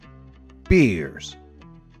Beers,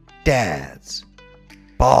 Dads,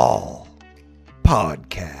 Ball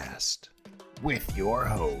Podcast with your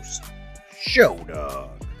host, Show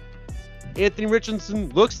Dog. Anthony Richardson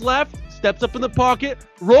looks left, steps up in the pocket,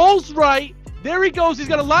 rolls right. There he goes. He's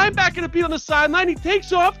got a linebacker to beat on the sideline. He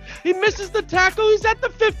takes off. He misses the tackle. He's at the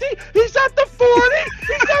 50. He's at the 40.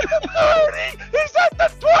 He's at the 30. He's at the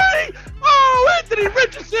 20. Oh, Anthony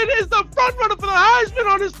Richardson is the front runner for the Heisman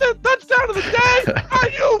on his fifth touchdown of the day. Are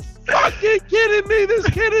you fucking kidding me? This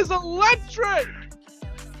kid is electric.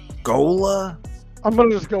 Gola? I'm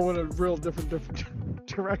going to just go in a real different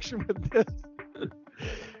direction with this.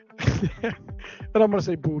 And I'm going to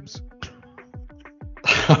say boobs.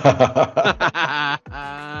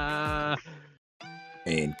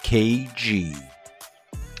 And KG.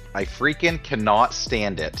 I freaking cannot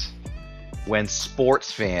stand it when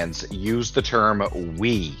sports fans use the term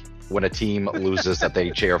 "we" when a team loses that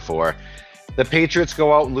they cheer for. The Patriots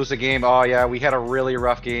go out and lose a game. Oh yeah, we had a really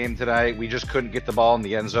rough game tonight. We just couldn't get the ball in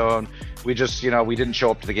the end zone. We just, we didn't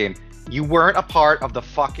show up to the game. You weren't a part of the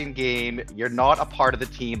fucking game. You're not a part of the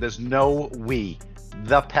team. There's no we.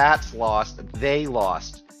 The Pats lost. They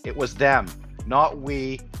lost. It was them, not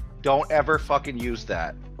we. Don't ever fucking use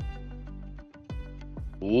that.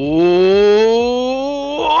 What's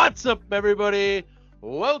up, everybody?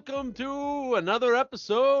 Welcome to another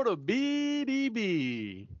episode of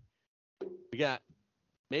BDB. We got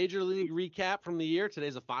Major League recap from the year.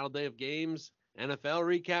 Today's the final day of games. NFL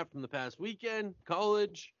recap from the past weekend,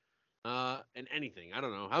 college, and anything. I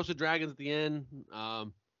don't know. House of Dragons at the end.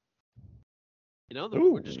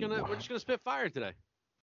 We're just gonna spit fire today.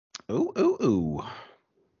 Ooh.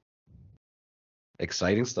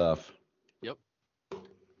 Exciting stuff. Yep.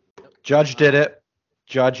 Judge did it.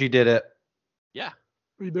 Judgy did it. Yeah.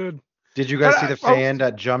 We did. Did you guys see the fan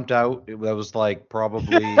that jumped out? That was like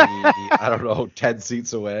probably, I don't know, 10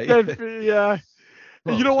 seats away. Yeah.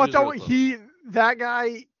 Well, you know what, though? I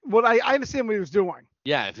understand what he was doing.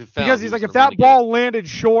 Yeah, if it fell, because he's like, if that ball landed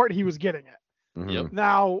short, he was getting it. Mm-hmm. Yep.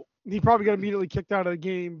 Now, he probably got immediately kicked out of the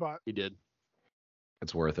game, but He did.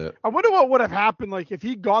 It's worth it. I wonder what would have happened. Like, if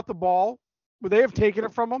he got the ball, would they have taken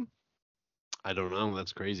it from him? I don't know.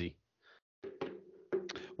 That's crazy.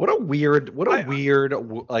 What a weird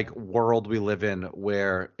like world we live in,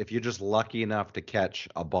 where if you're just lucky enough to catch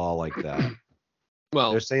a ball like that, Well,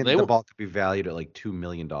 they're saying the ball could be valued at like $2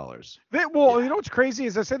 million. You know what's crazy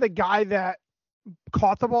is I say the guy that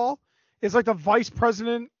caught the ball is like the vice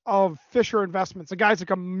president of Fisher Investments. The guy's like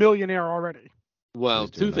a millionaire already. Well,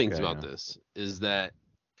 He's doing two things okay, about yeah. this is that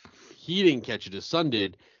he didn't catch it. His son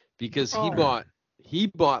did, because he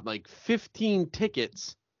bought like 15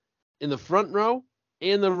 tickets in the front row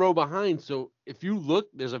and the row behind. So if you look,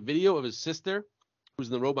 there's a video of his sister who's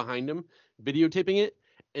in the row behind him videotaping it,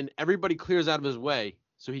 and everybody clears out of his way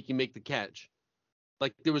so he can make the catch.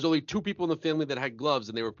 Like, there was only 2 people in the family that had gloves,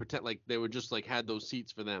 and they were had those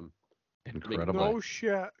seats for them. Incredible. No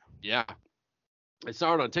shit. Yeah. I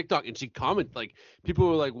saw it on TikTok, and she commented, like, people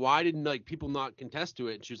were like, why didn't, like, people not contest to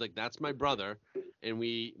it? And she was like, that's my brother, and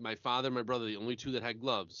my father and my brother, the only 2 that had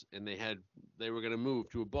gloves, and they were going to move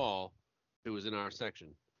to a ball. It was in our section.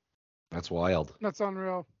 That's wild. That's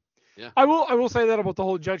unreal. Yeah. I will say that about the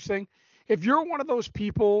whole Judge thing. If you're one of those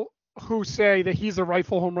people who say that he's a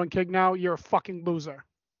rightful home run king now, you're a fucking loser.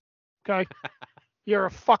 Okay? You're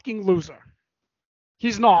a fucking loser.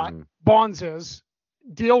 He's not. Bonds is.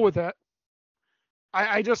 Deal with it.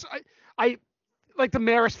 I like the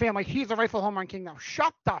Maris fan, like, he's a rightful home run king now.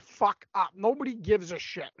 Shut the fuck up. Nobody gives a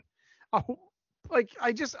shit.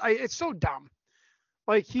 It's so dumb.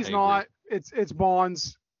 Like, he's not. It's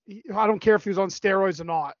Bonds. I don't care if he was on steroids or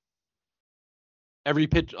not. Every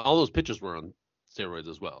pitch, all those pitchers were on steroids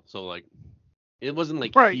as well. So, like, it wasn't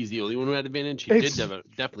like he's the only one who had advantage. He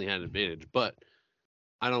definitely had an advantage. But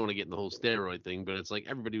I don't want to get in the whole steroid thing. But it's like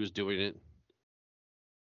everybody was doing it.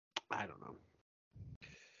 I don't know.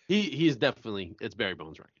 He's definitely, it's Barry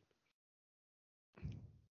Bonds' record.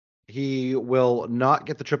 He will not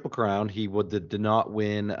get the Triple Crown. He did not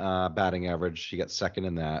win batting average. He got second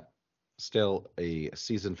in that. Still a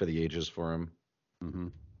season for the ages for him. Mm-hmm.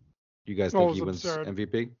 You guys think he wins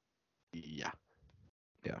MVP? Yeah.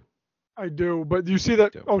 I do, but do you see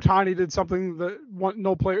that Ohtani did something that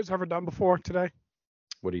no player's ever done before today?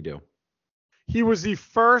 What'd he do? He was the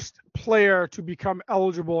first player to become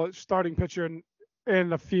eligible at starting pitcher in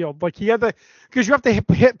the field. Like, he had because you have to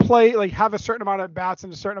hit play, like, have a certain amount of bats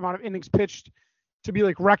and a certain amount of innings pitched to be,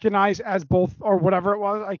 like, recognized as both, or whatever it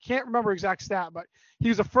was. I can't remember exact stat, but he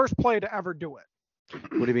was the first player to ever do it.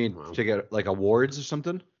 What do you mean? To get, like, awards or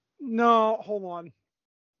something? No, hold on.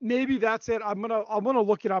 maybe that's it. I'm gonna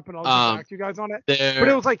look it up and I'll get back to you guys on it. But There,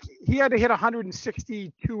 it was like he had to hit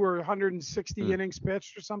 162 or 160 innings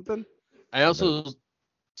pitched or something. I also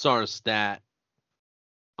saw a stat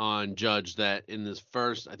on Judge that in this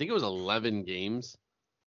first, I think it was 11 games,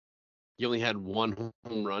 he only had one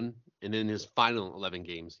home run, and in his final 11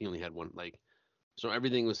 games, he only had one. Like, so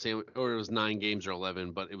everything was same, or it was 9 games or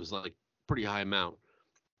 11, but it was like pretty high amount.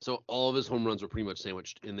 So all of his home runs were pretty much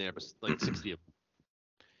sandwiched in there, like 60 of them.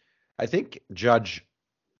 I think Judge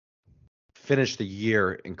finished the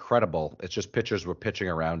year incredible. It's just pitchers were pitching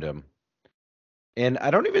around him. And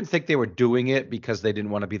I don't even think they were doing it because they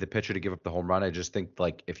didn't want to be the pitcher to give up the home run. I just think,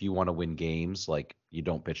 like, if you want to win games, like, you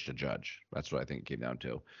don't pitch to Judge. That's what I think it came down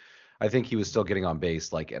to. I think he was still getting on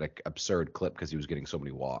base, like, at an absurd clip because he was getting so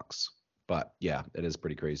many walks. But, yeah, it is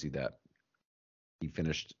pretty crazy that he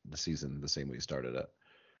finished the season the same way he started it.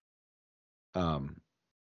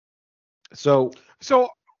 So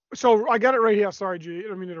I got it right here. Sorry, G. I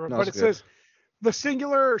don't mean to interrupt. No, but it's it good. says the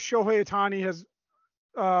singular Shohei Ohtani has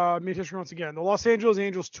made history once again. The Los Angeles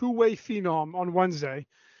Angels two-way phenom on Wednesday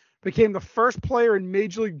became the first player in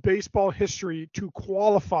Major League Baseball history to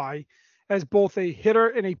qualify as both a hitter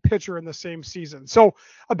and a pitcher in the same season. So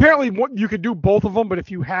apparently you could do both of them, but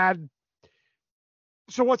if you had...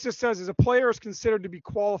 So what this says is a player is considered to be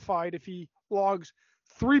qualified if he logs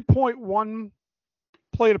 3.1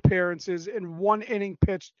 plate appearances and 1 inning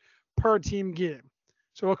pitched per team game.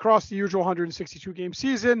 So across the usual 162 game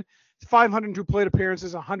season, 502 plate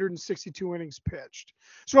appearances, 162 innings pitched.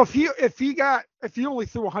 So if he only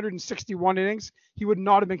threw 161 innings, he would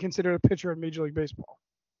not have been considered a pitcher in Major League Baseball.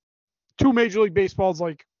 2 Major League Baseball's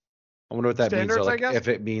like I wonder what that means. standards, Like, I guess. if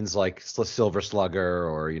it means like Silver Slugger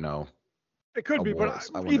or, you know. It could be, but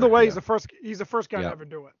awards, I either wonder, way, yeah. he's the first guy to Yeah. ever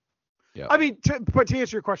do it. Yeah. I mean, but to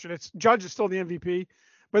answer your question, it's Judge is still the MVP,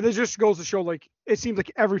 but it just goes to show, like, it seems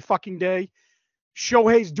like every fucking day,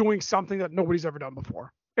 Shohei's doing something that nobody's ever done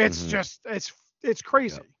before. It's Mhm. just, it's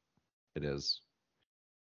crazy. It is.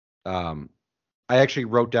 I actually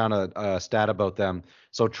wrote down a stat about them.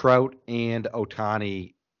 So Trout and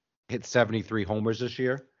Ohtani hit 73 homers this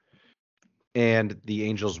year, and the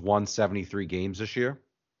Angels won 73 games this year.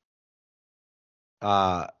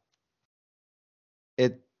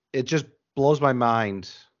 It just blows my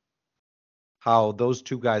mind how those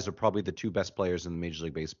two guys are probably the 2 best players in Major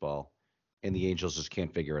League Baseball, and the Angels just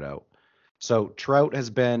can't figure it out. So Trout has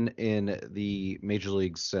been in the Major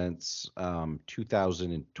League since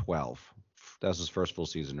 2012. That was his first full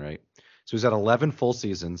season, right? So he's had 11 full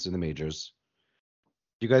seasons in the majors.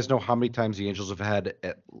 Do you guys know how many times the Angels have had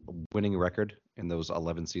a winning record in those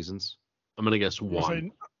 11 seasons? I'm going to guess I'm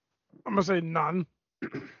 1. gonna say none.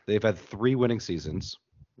 They've had 3 winning seasons,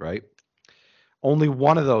 right? Only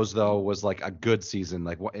one of those, though, was like a good season.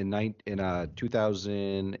 Like in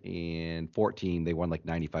 2014, they won like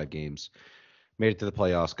 95 games, made it to the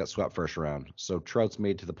playoffs, got swept first round. So Trout's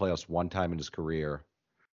made to the playoffs 1 time in his career,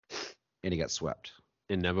 and he got swept.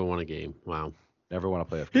 And never won a game. Wow. Never won a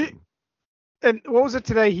playoff game. And what was it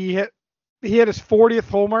today? He hit his 40th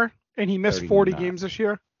homer, and he missed 40 39. games this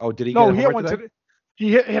year. Oh, did he No, get a he hit homer one today? today.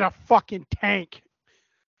 He hit a fucking tank.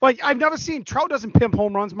 Like, I've never seen Trout doesn't pimp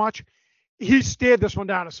home runs much. He stared this one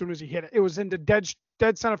down as soon as he hit it. It was into dead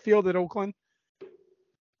center field at Oakland.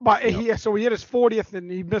 But he hit his 40th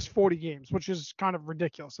and he missed 40 games, which is kind of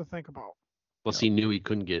ridiculous to think about. Plus, he knew he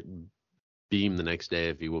couldn't get beamed the next day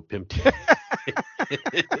if he would pimped.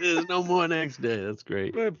 There's no more next day. That's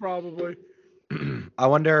great. Probably. I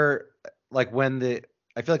wonder, like, I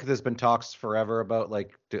feel like there's been talks forever about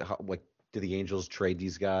like, do the Angels trade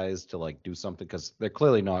these guys to like do something, because they're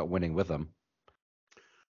clearly not winning with them.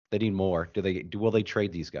 They need more. Will they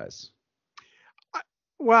trade these guys?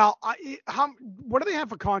 Well, what do they have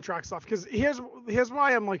for contracts left? Because here's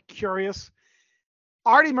why I'm like curious.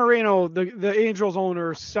 Artie Moreno, the Angels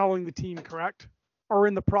owner, is selling the team, correct? Or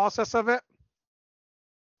in the process of it?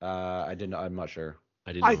 I'm not sure.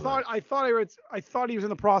 I thought he was in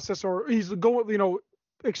the process, or he's going,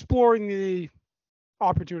 exploring the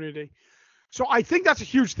opportunity. So I think that's a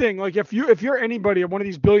huge thing. Like, if you're anybody, one of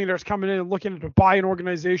these billionaires coming in and looking to buy an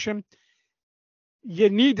organization, you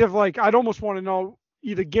need to, like, I'd almost want to know,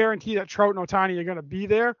 either guarantee that Trout and Ohtani are going to be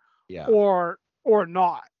there, Yeah. or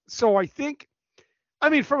not. So I think, I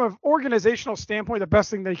mean, from an organizational standpoint, the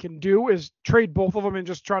best thing they can do is trade both of them and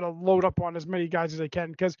just try to load up on as many guys as they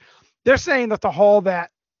can, because they're saying that the haul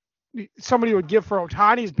that somebody would give for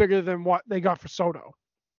Ohtani is bigger than what they got for Soto.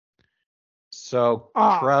 So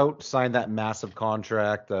Trout signed that massive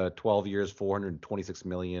contract, 12 years, $426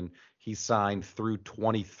 million. He signed through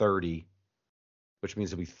 2030, which means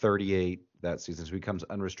he'll be 38 that season. So he becomes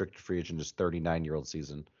unrestricted free agent, just 39-year-old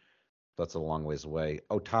season. That's a long ways away.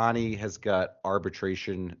 Ohtani has got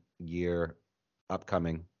arbitration year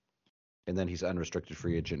upcoming, and then he's unrestricted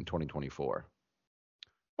free agent in 2024.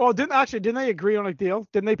 Well, didn't they agree on a deal?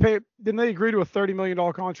 Didn't they agree to a $30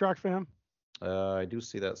 million contract for him? I do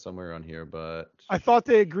see that somewhere on here, but I thought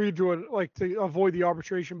they agreed to to avoid the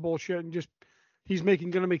arbitration bullshit and just he's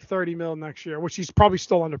gonna make $30 million next year, which he's probably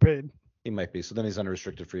still underpaid. he might be. So then he's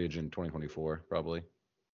unrestricted free agent in 2024, probably.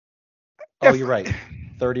 Oh, you're right.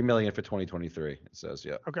 $30 million for 2023. It says,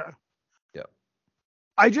 yeah. Okay. Yeah.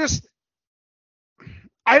 I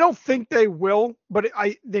don't think they will, but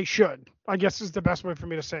they should. I guess is the best way for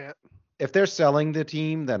me to say it. If they're selling the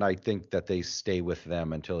team, then I think that they stay with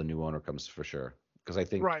them until a new owner comes for sure. Because I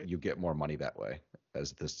think you get more money that way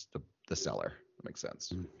as the seller. That makes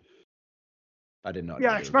sense. I did not.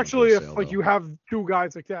 Yeah, especially if like you have two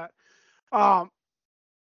guys like that. Yeah.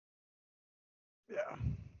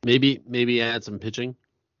 Maybe add some pitching.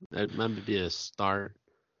 That might be a start.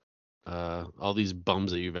 All these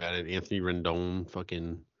bums that you've added, Anthony Rendon,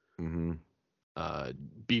 fucking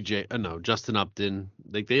Justin Upton,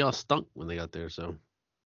 like they all stunk when they got there. So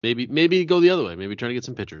maybe go the other way. Maybe try to get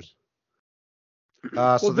some pitchers.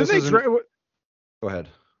 So this is. Go ahead.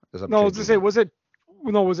 No, I was to say, was it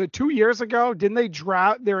 2 years ago? Didn't they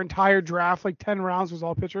draft their entire draft like 10 rounds was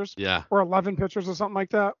all pitchers? Yeah. Or 11 pitchers or something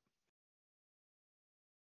like that?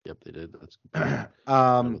 Yep, they did. That's what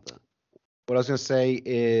I was going to say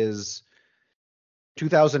is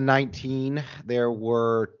 2019, there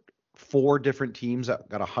were 4 different teams that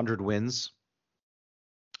got 100 wins.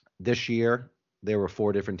 This year, there were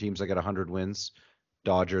 4 different teams that got 100 wins.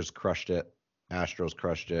 Dodgers crushed it. Astros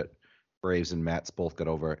crushed it. Braves and Mets both got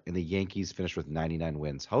over. And the Yankees finished with 99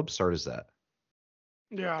 wins. How absurd is that?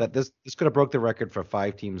 Yeah. That this could have broke the record for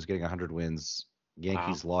 5 teams getting 100 wins.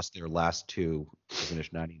 Yankees lost their last 2 to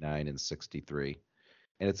finish 99 and 63.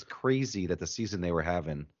 And it's crazy that the season they were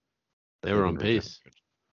having, they were on pace.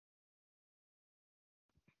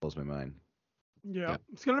 Blows my mind. Yeah.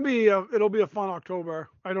 It's gonna be it'll be a fun October.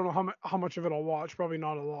 I don't know how much of it I'll watch. Probably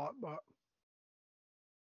not a lot, but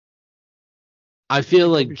I feel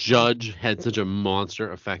like Judge had such a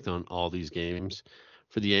monster effect on all these games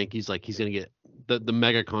for the Yankees. Like he's gonna get the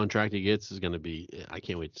mega contract he gets is gonna be. I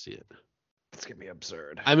can't wait to see it. It's gonna be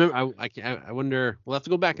absurd. I remember. I wonder. We'll have to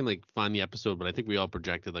go back and like find the episode, but I think we all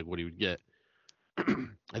projected like what he would get.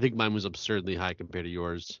 I think mine was absurdly high compared to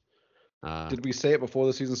yours. Did we say it before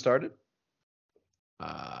the season started?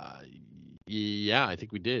 Yeah, I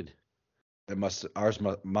think we did.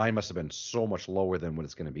 Mine must have been so much lower than what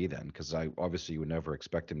it's going to be then, because I obviously would never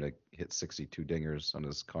expect him to hit 62 dingers on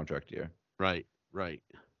his contract year. Right.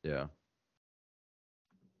 Yeah,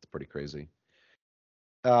 it's pretty crazy.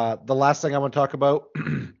 The last thing I want to talk about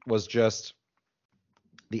was just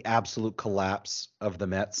the absolute collapse of the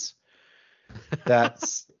Mets.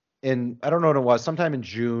 That's I don't know what it was. Sometime in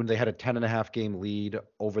June, they had a 10.5 game lead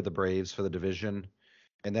over the Braves for the division.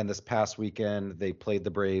 And then this past weekend, they played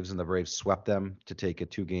the Braves, and the Braves swept them to take a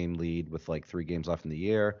 2-game lead with like 3 games left in the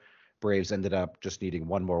year. Braves ended up just needing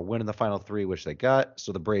 1 more win in the final 3, which they got.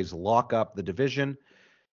 So the Braves lock up the division.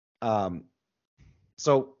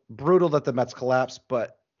 So brutal that the Mets collapse,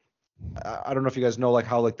 but I don't know if you guys know like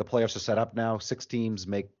how like the playoffs are set up now. 6 teams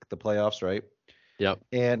make the playoffs, right? Yep.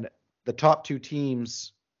 And the top 2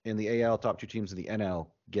 teams in the AL, top 2 teams in the NL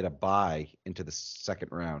get a bye into the second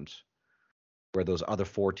round, where those other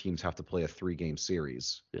 4 teams have to play a 3-game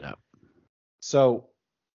series. Yeah. So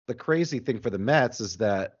the crazy thing for the Mets is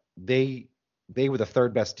that they were the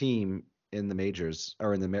 3rd best team in the majors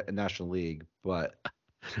or in the National League, but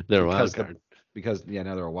they're a wild card. Because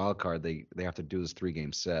now they're a wild card, they have to do this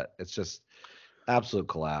 3-game set. It's just absolute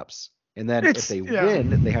collapse. And then if they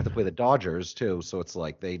win, they have to play the Dodgers too. So it's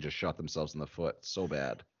like they just shot themselves in the foot so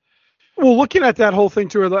bad. Well, looking at that whole thing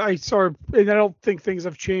too, and I don't think things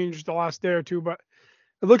have changed the last day or two, but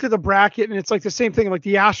I looked at the bracket and it's like the same thing. Like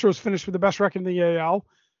the Astros finished with the best record in the AL,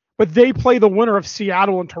 but they play the winner of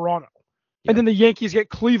Seattle and Toronto. Yeah. And then the Yankees get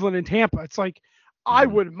Cleveland and Tampa. It's like, I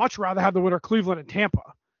would much rather have the winner Cleveland and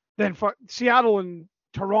Tampa than Seattle and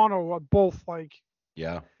Toronto are both like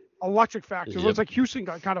electric factors. Yep. It's like Houston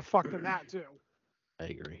got kind of fucked in that too. I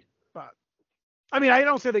agree. But I mean, I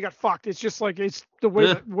don't say they got fucked. It's just like it's the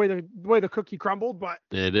way the cookie crumbled, but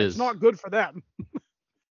it's not good for them.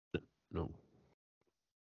 No.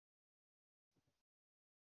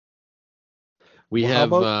 We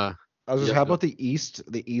have. How about the East?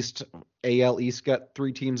 The East, AL East got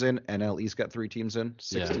 3 teams in. NL East got 3 teams in.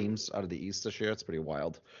 6 teams out of the East this year. It's pretty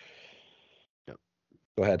wild. Yep.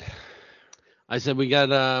 Go ahead. I said we're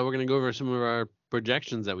gonna go over some of our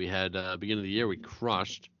projections that we had beginning of the year, we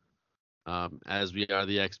crushed. As we are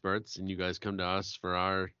the experts, and you guys come to us for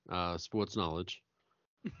our sports knowledge.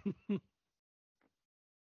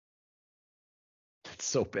 It's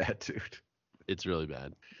so bad, dude. It's really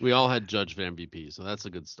bad. We all had Judge for MVP, so that's a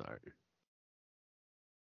good start.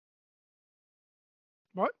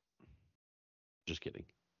 What? Just kidding.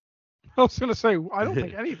 I was gonna say I don't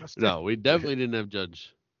think any of us did. No, we definitely didn't have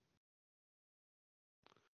Judge.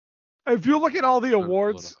 If you look at all the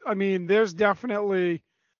awards, I mean, there's definitely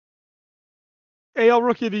AL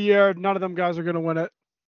Rookie of the Year. None of them guys are gonna win it.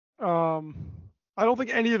 I don't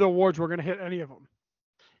think any of the awards we're gonna hit any of them.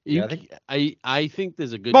 Yeah, I think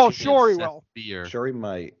there's a good Well, chance Shorey Seth will. Beer Shorey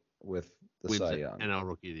might with the wins Cy it, Young. NL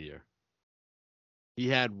Rookie of the Year. He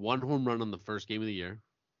had 1 home run on the first game of the year,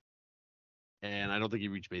 and I don't think he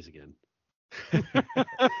reached base again.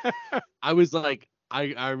 I was like,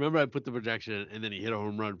 I remember I put the projection in, and then he hit a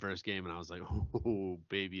home run first game, and I was like, oh,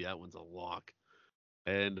 baby, that one's a lock.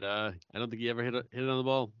 And I don't think he ever hit it on the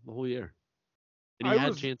ball the whole year. And he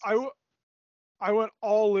had chances. I went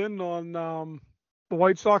all in on the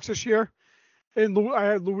White Sox this year, and I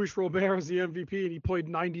had Luis Robert as the MVP, and he played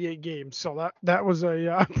 98 games, so that was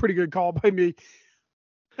a pretty good call by me.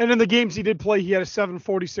 And in the games he did play, he had a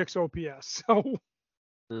 746 OPS. So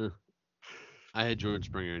I had George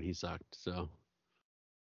Springer, and he sucked. So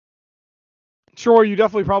sure, you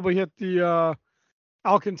definitely probably hit the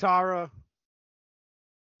Alcantara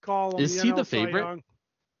call. On Is the he NL the Cy favorite? Young.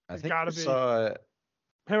 I think gotta I be. saw.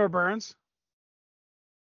 Him or Burns?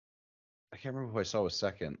 I can't remember who I saw was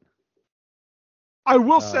second. I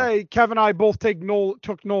will say Kevin and I both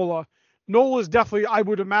took Nola. Nola's definitely, I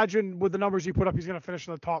would imagine, with the numbers he put up, he's going to finish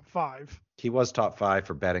in the top 5. He was top 5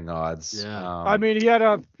 for betting odds. Yeah. I mean, he had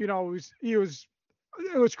it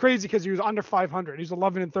was crazy because he was under 500. He's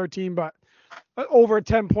 11 and 13, but over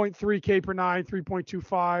 10.3 K per 9,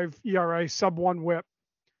 3.25 ERA, sub 1 WHIP.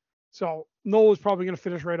 So Nola's probably going to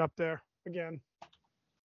finish right up there again.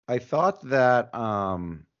 I thought that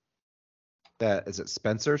is it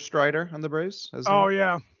Spencer Strider on the Braves?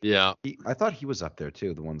 Yeah. Yeah. I thought he was up there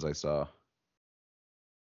too, the ones I saw.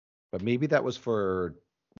 But maybe that was for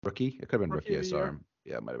rookie. It could have been rookie. I saw him.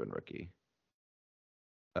 Yeah, it might have been rookie.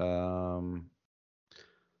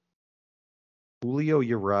 Julio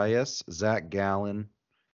Urias, Zach Gallen,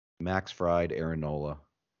 Max Fried, Aaron Nola.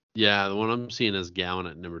 Yeah, the one I'm seeing is Gowan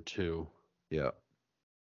at number 2. Yeah.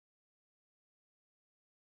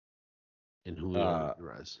 And Julio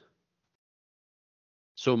Urias.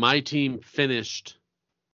 So my team finished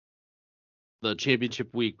the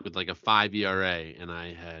championship week with like a 5 ERA, and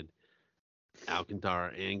I had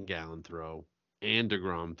Alcantara and Gallen throw and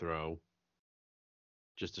DeGrom throw.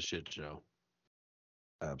 Just a shit show.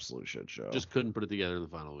 Absolute shit show. Just couldn't put it together in the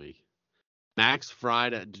final week. Max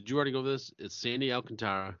Fried, did you already go over this? It's Sandy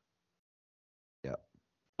Alcantara. Yep.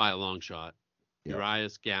 By a long shot. Yep.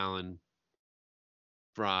 Urias, Gallen,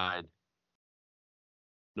 Fried,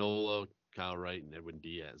 Nola, Kyle Wright, and Edwin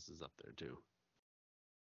Diaz is up there too.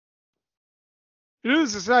 It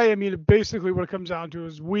is to say, I mean, basically what it comes down to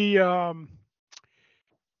is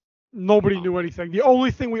nobody knew anything. The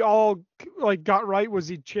only thing we all got right was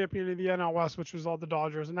the champion of the NL West, which was all the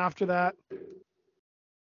Dodgers. And after that,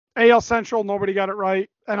 AL Central, nobody got it right.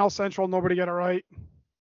 NL Central, nobody got it right.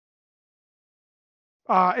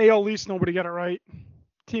 AL East, nobody got it right.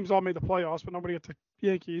 Teams all made the playoffs, but nobody got the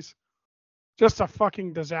Yankees. Just a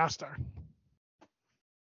fucking disaster.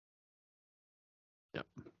 Yep.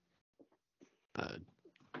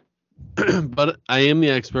 But I am the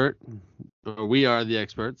expert. Or we are the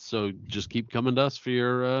experts, so just keep coming to us for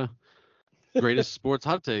your greatest sports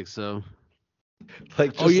hot takes. So,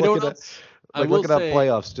 you know what else? Looking up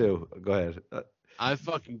playoffs too. Go ahead. I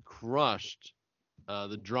fucking crushed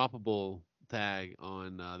the droppable tag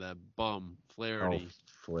on that bum Flaherty. Oh,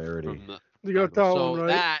 Flaherty. You got that one right.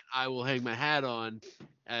 That I will hang my hat on,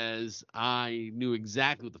 as I knew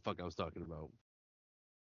exactly what the fuck I was talking about.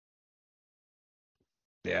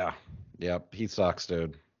 Yeah. Yep. He sucks,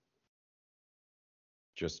 dude.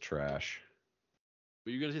 Just trash.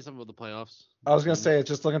 Were you gonna say something about the playoffs? I was gonna say,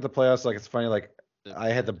 just looking at the playoffs, it's funny. I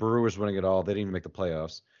had the Brewers winning it all. They didn't even make the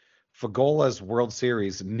playoffs. Fagola's World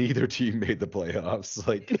Series, neither team made the playoffs.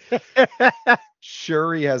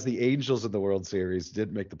 Shuri has the Angels in the World Series,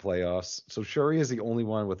 didn't make the playoffs. So Shuri is the only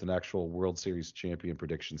one with an actual World Series champion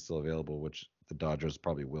prediction still available, which the Dodgers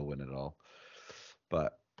probably will win it all.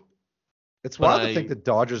 But it's wild to think the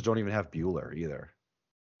Dodgers don't even have Buehler either.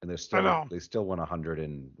 And they still won 100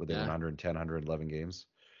 and within 110, 111 games.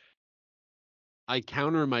 I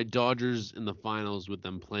counter my Dodgers in the finals with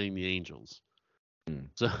them playing the Angels.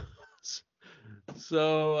 So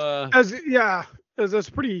It was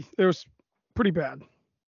pretty bad.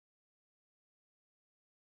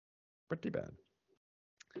 Pretty bad.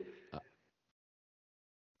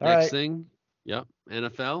 Next thing. Yep.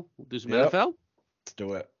 NFL. We'll do some Yep. NFL. Let's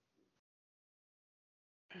do it.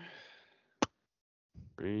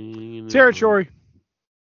 Territory.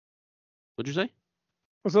 What'd you say?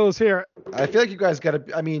 So let's hear it. I feel like you guys got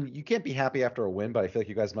to. I mean, you can't be happy after a win, but I feel like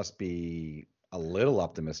you guys must be a little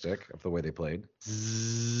optimistic of the way they played.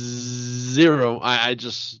 0.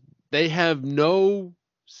 They have no,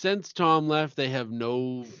 since Tom left,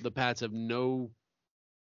 the Pats have no,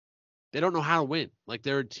 they don't know how to win. Like,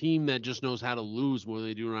 they're a team that just knows how to lose more than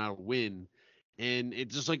they do know how to win. And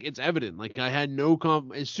it's just like, it's evident. Like, I had no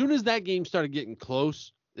confidence. As soon as that game started getting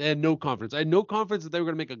close, they had no confidence. I had no confidence that they were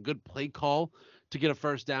going to make a good play call to get a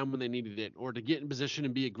first down when they needed it, or to get in position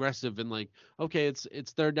and be aggressive and like, okay, it's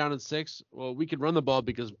 3rd down and 6. Well, we could run the ball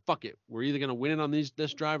because fuck it. We're either going to win it on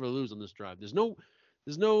this drive or lose on this drive. There's no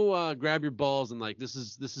grab your balls and like, this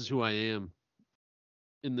is who I am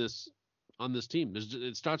on this team.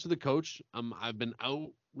 It starts with the coach. I've been out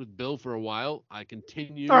with Bill for a while. I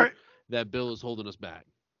continue that Bill is holding us back.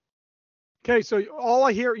 Okay, so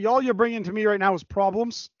all you're bringing to me right now is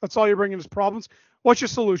problems. That's all you're bringing is problems. What's your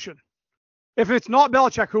solution? If it's not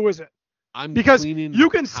Belichick, who is it? Because you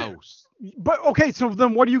can house. But okay, so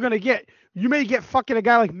then what are you going to get? You may get fucking a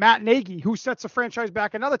guy like Matt Nagy who sets the franchise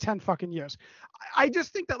back another 10 fucking years. I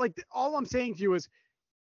just think that, like, all I'm saying to you is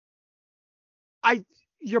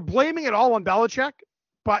you're blaming it all on Belichick,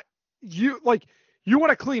 but you want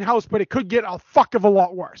to clean house, but it could get a fuck of a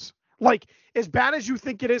lot worse. Like, as bad as you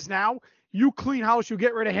think it is now, you clean house, you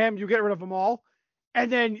get rid of him, you get rid of them all,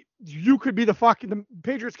 and then you could be the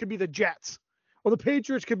Patriots could be the Jets, or the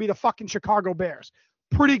Patriots could be the fucking Chicago Bears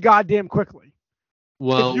pretty goddamn quickly.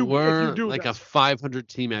 Well, we're like a 500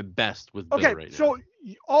 team at best with Bill right now.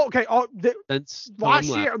 Last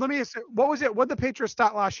year, let me say, what was it? What did the Patriots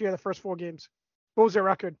start last year, the first 4 games? What was their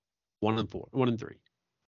record? 1-4, 1-3.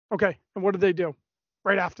 Okay, and what did they do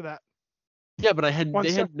right after that? Yeah, but they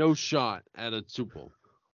had no shot at a Super Bowl.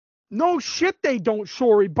 No shit, they don't,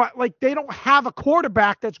 Shorey, but like they don't have a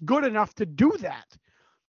quarterback that's good enough to do that.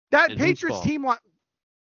 That Patriots team,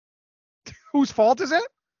 whose fault is it?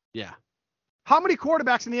 Yeah. How many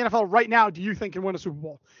quarterbacks in the NFL right now do you think can win a Super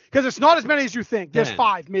Bowl? Because it's not as many as you think. There's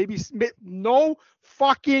 5, maybe. No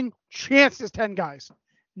fucking chance there's 10 guys.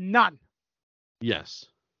 None. Yes.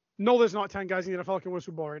 No, there's not 10 guys in the NFL that can win a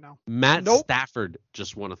Super Bowl right now. Matt Stafford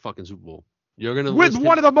just won a fucking Super Bowl. You're gonna with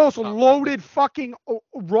one of the most loaded fucking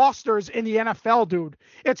rosters in the NFL, dude.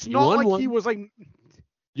 It's not like he was like.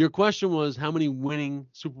 Your question was how many winning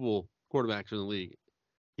Super Bowl quarterbacks are in the league?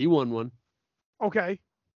 He won one. Okay,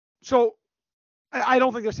 so I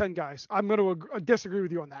don't think there's 10 guys. I'm going to disagree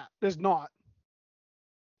with you on that. There's not.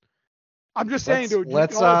 I'm just saying, dude.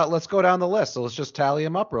 Let's go down the list. So let's just tally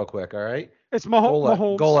them up real quick. All right. It's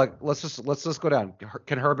Mahomes. Gola. Let's just go down.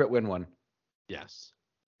 Can Herbert win one? Yes.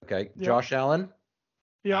 Okay. Yep. Josh Allen?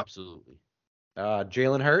 Yeah. Absolutely.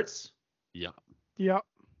 Jalen Hurts? Yeah. Yep.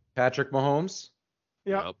 Patrick Mahomes?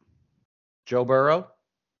 Yep. Joe Burrow?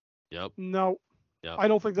 Yep. No. Yep. I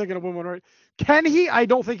don't think they're going to win one right. Can he? I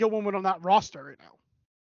don't think he'll win one on that roster right now.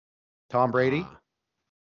 Tom Brady?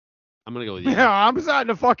 I'm going to go with you. Yeah, I'm starting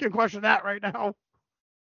to fucking question that right now.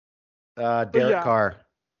 Derek Carr?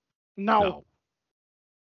 No.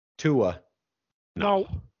 Tua? No.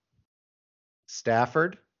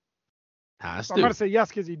 Stafford? I'm going to say yes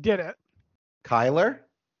because he did it. Kyler?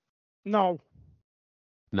 No.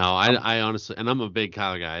 No, I honestly, and I'm a big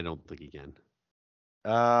Kyler guy. I don't think he can.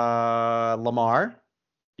 Lamar?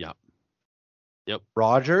 Yep.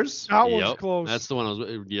 Rodgers? That one's close. That's the one I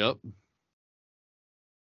was. Yep.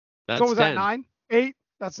 That's so was 10. that 9? 8?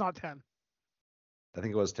 That's not 10. I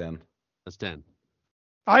think it was 10. That's 10.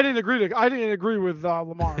 I didn't agree with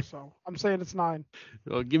Lamar, so I'm saying it's 9.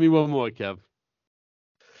 Well, give me one more, Kev.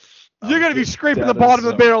 You're going to be scraping the bottom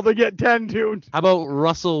of the barrel to get 10, dude. How about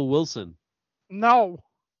Russell Wilson? No.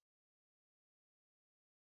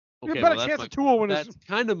 Okay, you have a better chance of Tua winning. That's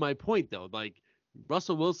kind of my point, though. Like,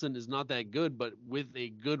 Russell Wilson is not that good, but with a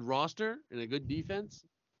good roster and a good defense,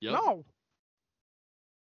 no.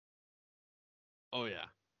 Oh yeah,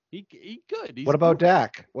 he good. What about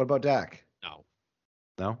Dak?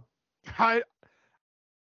 No.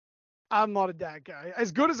 I'm not a Dak guy.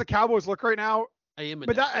 As good as the Cowboys look right now, I am.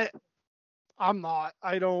 I'm not.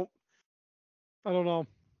 I don't know.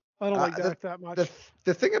 I don't like Dak that much.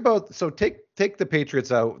 The thing about take the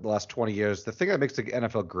Patriots out the last 20 years. The thing that makes the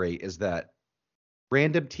NFL great is that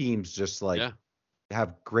random teams just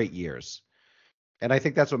have great years. And I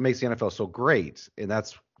think that's what makes the NFL so great. And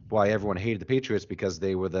that's why everyone hated the Patriots, because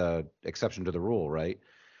they were the exception to the rule, right?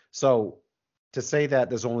 So to say that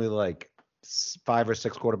there's only like 5 or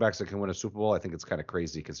 6 quarterbacks that can win a Super Bowl, I think it's kind of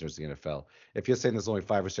crazy considering the NFL. If you're saying there's only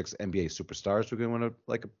 5 or 6 NBA superstars who can win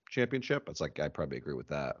a championship, it's like I probably agree with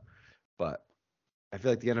that. But I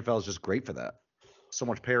feel like the NFL is just great for that. So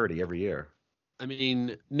much parity every year. I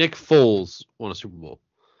mean, Nick Foles won a Super Bowl.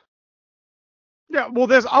 Yeah, well,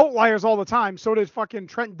 there's outliers all the time. So did fucking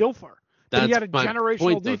Trent Dilfer. That's he had a my generational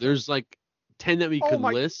point, though. defense. There's like 10 that we could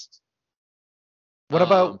list. What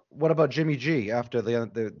about Jimmy G after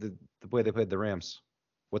the way they played the Rams?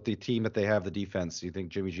 With the team that they have, the defense, do you think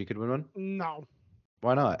Jimmy G could win one? No.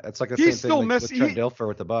 Why not? It's like the He's same still thing with Trent Dilfer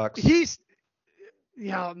with the Bucks.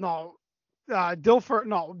 Dilfer,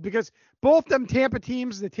 no, because both them Tampa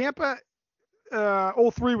teams, the Tampa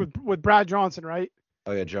 03 with Brad Johnson, right?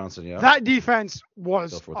 Oh yeah, Johnson, yeah. That defense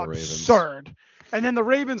was absurd. And then the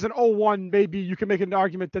Ravens in 01, maybe you can make an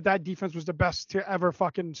argument that defense was the best to ever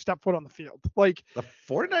fucking step foot on the field. Like the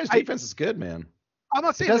 49ers defense is good, man. I'm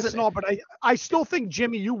not saying it's not, but I still think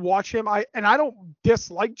Jimmy, you watch him, I don't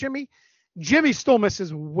dislike Jimmy. Jimmy still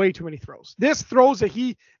misses way too many throws. There's throws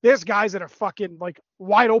that there's guys that are fucking like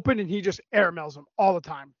wide open and he just airmails them all the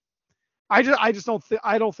time. I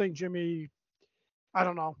don't think Jimmy, I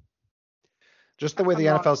don't know. Just the way the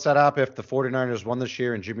NFL set up, if the 49ers won this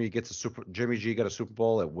year and Jimmy G got a Super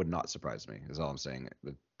Bowl, it would not surprise me, is all I'm saying.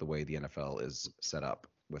 The way the NFL is set up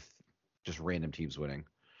with just random teams winning.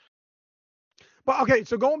 But okay,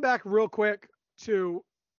 so going back real quick to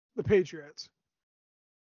the Patriots.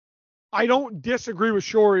 I don't disagree with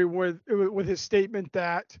Shorey with his statement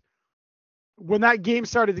that when that game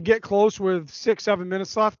started to get close with 6-7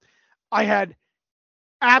 minutes left, I had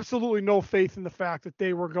absolutely no faith in the fact that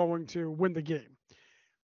they were going to win the game.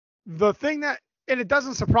 The thing that, and it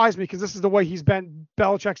doesn't surprise me because this is the way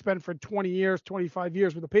Belichick's been for 20 years, 25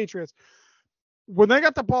 years with the Patriots. When they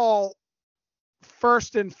got the ball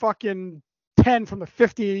first and fucking 10 from the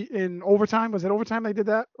 50 in overtime, was it overtime they did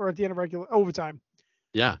that? Or at the end of regular overtime?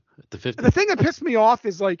 Yeah, at the 50. The thing that pissed me off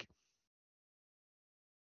is like,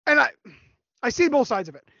 and I see both sides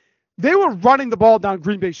of it. They were running the ball down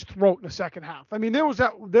Green Bay's throat in the second half. I mean, there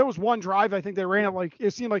was one drive, I think they ran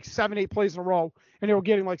it seemed like 7-8 plays in a row, and they were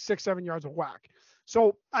getting like 6-7 yards of whack.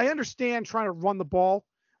 So I understand trying to run the ball,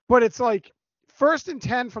 but it's like 1st and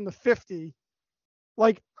 10 from the 50.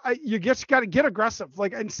 Like you just got to get aggressive.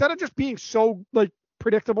 Like instead of just being so like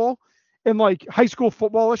predictable and like high school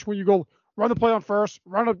footballish, where you go run the play on first,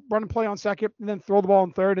 run a play on second, and then throw the ball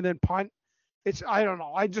on third, and then punt. I don't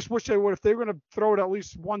know. I just wish they would, if they were going to throw it at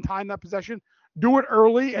least one time that possession, do it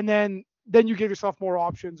early, and then you give yourself more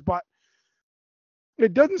options. But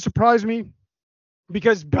it doesn't surprise me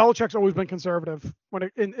because Belichick's always been conservative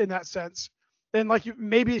in that sense. And like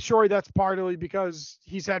maybe Shorey, that's partly because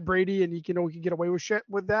he's had Brady and he can get away with shit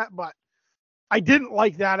with that. But I didn't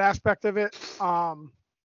like that aspect of it.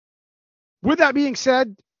 With that being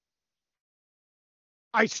said,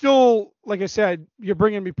 I still, like I said, you're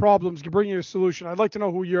bringing me problems. You're bringing me a solution. I'd like to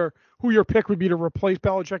know who your pick would be to replace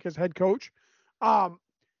Belichick as head coach. But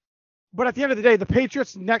at the end of the day, the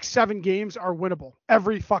Patriots' next 7 games are winnable.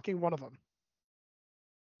 Every fucking one of them.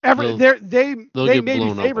 They may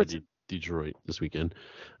be favorites. Detroit this weekend.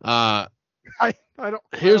 I don't.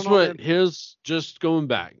 Here's just going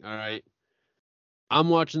back. All right. I'm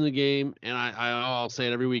watching the game, and I'll say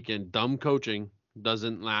it every weekend. Dumb coaching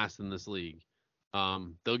doesn't last in this league.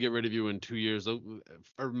 They'll get rid of you in 2 years. They get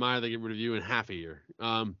rid of you in half a year.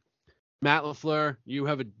 Matt LaFleur, you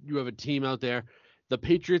have a team out there. The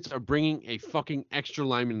Patriots are bringing a fucking extra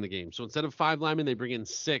lineman in the game. So instead of 5 linemen, they bring in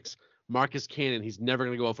 6. Marcus Cannon, he's never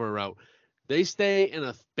going to go out for a route. They stay in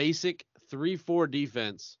a basic 3-4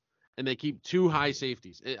 defense, and they keep 2 high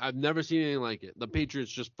safeties. I've never seen anything like it. The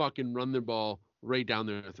Patriots just fucking run their ball right down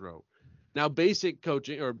their throat. Now, basic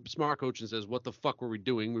coaching or smart coaching says, what the fuck were we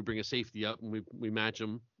doing? We bring a safety up and we match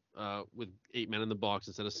them with 8 men in the box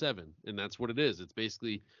instead of 7. And that's what it is. It's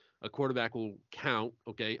basically a quarterback will count.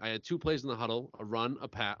 Okay, I had 2 plays in the huddle, a run, a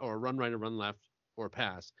pass, or a run right, a run left, or a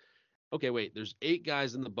pass. Okay, wait, there's 8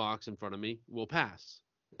 guys in the box in front of me. We'll pass.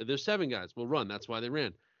 There's 7 guys. We'll run. That's why they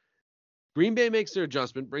ran. Green Bay makes their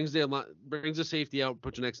adjustment, brings a safety out,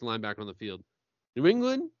 puts an extra linebacker on the field. New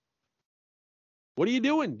England, what are you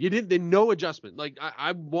doing? You did no adjustment. Like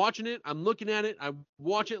I'm watching it, I'm looking at it, I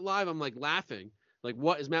watch it live, I'm like laughing. Like,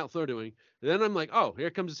 what is Matt LaFleur doing? And then I'm like, oh, here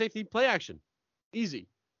comes the safety, play action. Easy.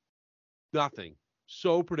 Nothing.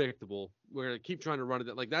 So predictable. We're gonna keep trying to run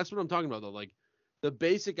it. Like that's what I'm talking about though. Like the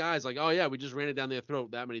basic guys, like, oh yeah, we just ran it down their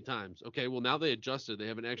throat that many times. Okay, well now they adjusted. They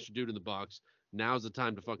have an extra dude in the box. Now's the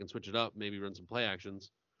time to fucking switch it up, maybe run some play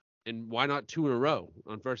actions. And why not 2 in a row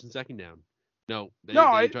on first and second down? No, they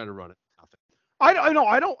try to run it. Nothing.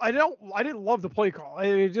 I didn't love the play call.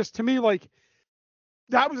 It just, to me, like,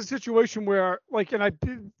 that was a situation where, like, and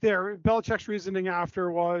Belichick's reasoning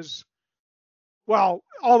after was, well,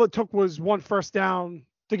 all it took was 1 first down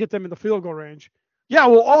to get them in the field goal range. Yeah,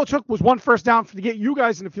 well, all it took was 1 first down to get you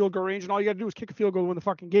guys in the field goal range, and all you got to do is kick a field goal to win the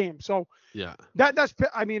fucking game. So yeah, that's,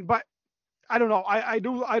 I mean, but I don't know. I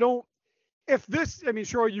don't. If this, I mean,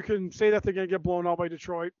 sure, you can say that they're gonna get blown out by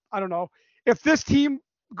Detroit. I don't know. If this team,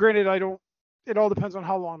 granted, it all depends on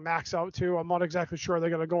how long Mac's out too. I'm not exactly sure they're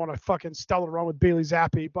gonna go on a fucking stellar run with Bailey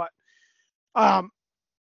Zappi, but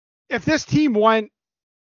if this team went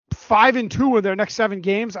 5-2 in their next 7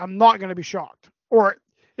 games, I'm not gonna be shocked. Or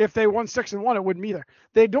if they won 6-1, it wouldn't either.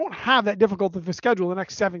 They don't have that difficult of a schedule the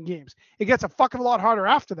next 7 games. It gets a fucking lot harder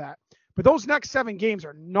after that, but those next 7 games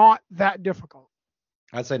are not that difficult.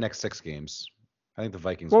 I'd say next 6 games. I think the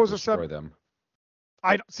Vikings What will was the destroy them.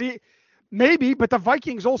 I don't see, maybe, but the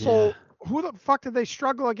Vikings also. Who the fuck did they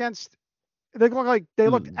struggle against? They look like they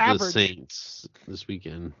looked average. The Saints this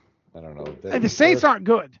weekend. I don't know. And the Saints aren't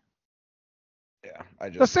good. Yeah,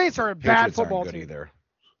 the Saints are a bad Patriots football aren't good team. either.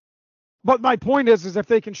 But my point is if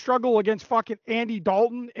they can struggle against fucking Andy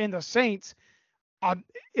Dalton and the Saints,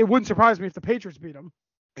 it wouldn't surprise me if the Patriots beat them.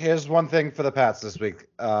 Here's one thing for the Pats this week.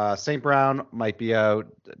 St. Brown might be out.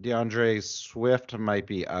 DeAndre Swift might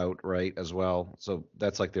be out, right, as well. So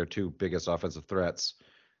that's like their 2 biggest offensive threats.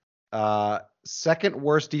 Second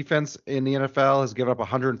worst defense in the NFL has given up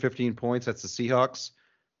 115 points. That's the Seahawks.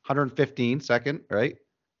 115, second, right?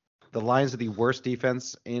 The Lions are the worst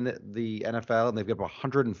defense in the NFL, and they've given up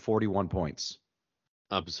 141 points.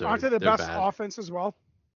 Absurd. Aren't they the They're best bad. offense as well?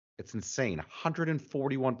 It's insane.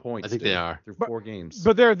 141 points. I think they are. Through 4 games.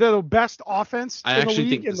 But they're the best offense I in the actually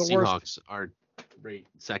league think the and the worst. Seahawks are right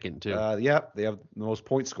second too. Yeah, they have the most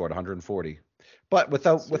points scored, 140. But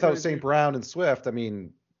without St. Brown and Swift, I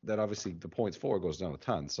mean, then obviously the points for goes down a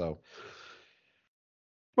ton. So,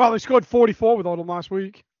 well, they scored 44 without them last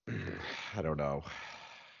week. I don't know.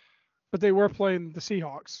 But they were playing the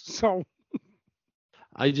Seahawks, so.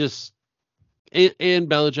 I just and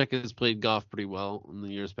Belichick has played golf pretty well in the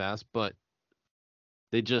years past, but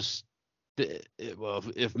they just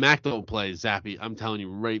if Mac don't play Zappi, I'm telling you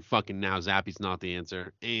right fucking now, Zappi's not the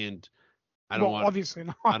answer, and I don't want obviously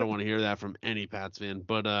not. I don't want to hear that from any Pats fan,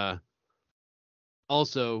 but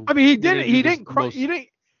also I mean he did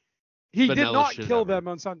not kill ever. them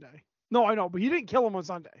on Sunday. No, I know, but he didn't kill them on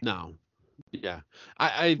Sunday. No. Yeah.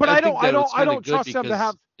 I think don't good trust them to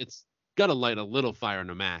have. It's got to light a little fire in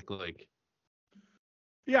the Mac, like.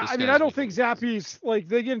 Yeah, I mean, I don't think Zappi's like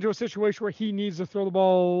they get into a situation where he needs to throw the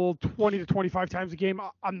ball 20 to 25 times a game.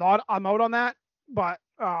 I'm out on that, but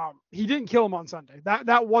he didn't kill him on Sunday.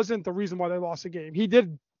 That wasn't the reason why they lost the game. He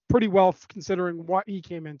did pretty well considering what he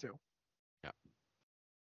came into. Yeah.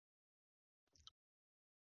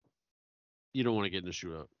 You don't want to get in a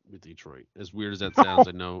shootout with Detroit. As weird as that sounds,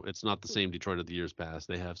 I know it's not the same Detroit of the years past.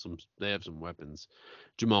 They have some weapons.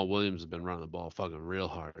 Jamal Williams has been running the ball fucking real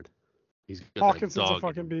hard. He's got Hawkinson's that dog a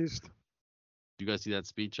fucking beast. You guys see that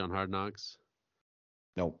speech on Hard Knocks?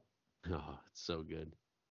 Nope. Oh, it's so good.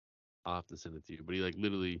 I'll have to send it to you. But he like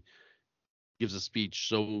literally gives a speech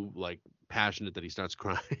so like passionate that he starts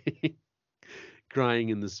crying. Crying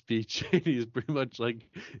in the speech. And he's pretty much like,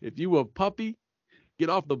 if you were a puppy, get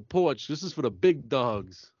off the porch. This is for the big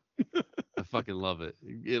dogs. I fucking love it.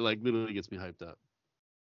 It like literally gets me hyped up.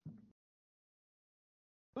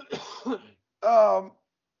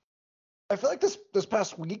 I feel like this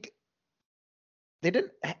past week it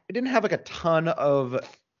didn't have like a ton of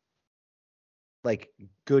like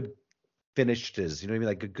good finishes. You know what I mean?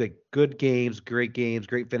 Like good games, great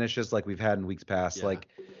finishes like we've had in weeks past. Yeah. Like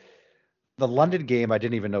the London game, I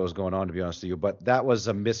didn't even know what was going on, to be honest with you. But that was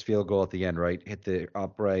a missed field goal at the end, right? Hit the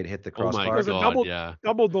upright, hit the crossbar. Oh my God,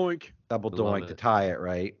 double doink. Double doink to tie it,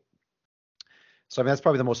 right? So I mean that's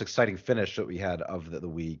probably the most exciting finish that we had of the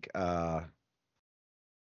week.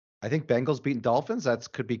 I think Bengals beating Dolphins.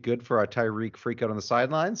 That could be good for our Tyreek freak out on the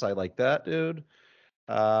sidelines. I like that, dude.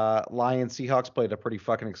 Lions Seahawks played a pretty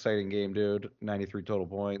fucking exciting game, dude. 93 total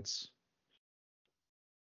points.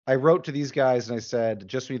 I wrote to these guys and I said,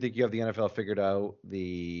 just when you think you have the NFL figured out,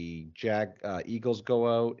 the Eagles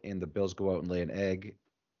go out and the Bills go out and lay an egg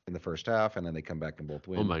in the first half, and then they come back and both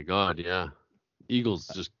win. Oh my God, yeah.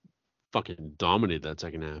 Eagles just fucking dominated that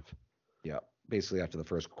second half. Yeah, basically after the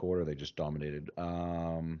first quarter, they just dominated.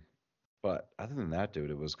 But other than that,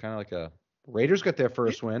 dude, it was kind of like a Raiders got their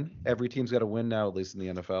first win. Every team's got a win now, at least in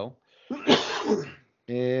the NFL.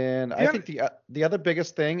 And I think the other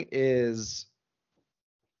biggest thing is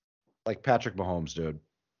like Patrick Mahomes, dude.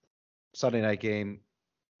 Sunday night game,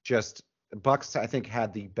 just Bucks, I think,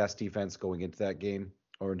 had the best defense going into that game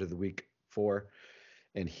or into the week 4,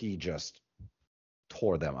 and he just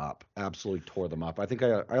tore them up. Absolutely tore them up. I think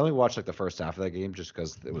I only watched like the first half of that game just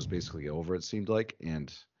because it was basically over, it seemed like,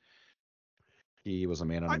 and he was a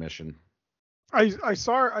man on a mission. And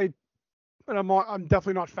I'm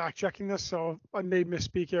definitely not fact checking this, so I may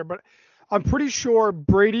misspeak here, but I'm pretty sure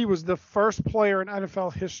Brady was the first player in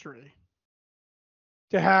NFL history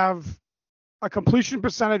to have a completion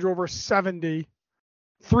percentage over 70,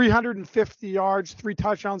 350 yards, 3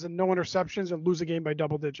 touchdowns, and no interceptions, and lose a game by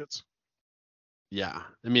double digits. Yeah,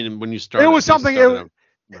 I mean, when you start, It was something.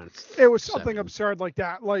 It was something 7. absurd like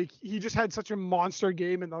that. Like he just had such a monster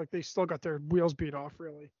game, and like they still got their wheels beat off.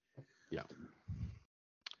 Really. Yeah.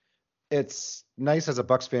 It's nice as a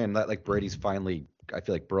Bucks fan that like Brady's finally, I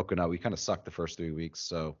feel like, broken out. We kind of sucked the first 3 weeks,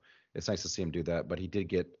 so it's nice to see him do that. But he did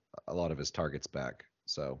get a lot of his targets back.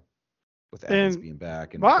 So with Evans being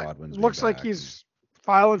back and Godwin's being looks like back, he's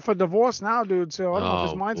filing for divorce now, dude. So I don't know if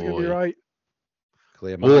his mind's gonna be right.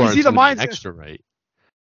 clear Or mind. it's gonna be extra right.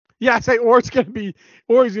 Yeah, I'd say, or he's gonna be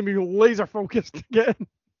laser focused again.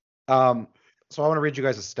 So I want to read you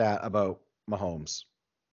guys a stat about Mahomes.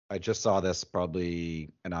 I just saw this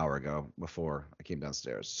probably an hour ago before I came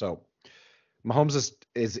downstairs. So Mahomes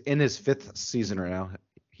is in his 5th season right now.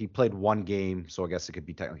 He played 1 game, so I guess it could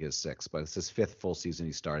be technically his 6th, but it's his 5th full season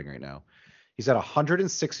he's starting right now. He's at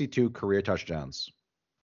 162 career touchdowns.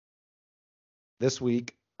 This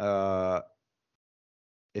week, if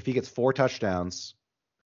he gets 4 touchdowns,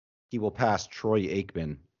 he will pass Troy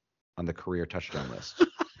Aikman on the career touchdown list.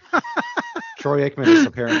 Troy Aikman is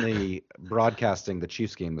apparently broadcasting the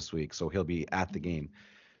Chiefs game this week, so he'll be at the game.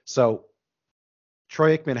 So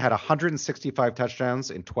Troy Aikman had 165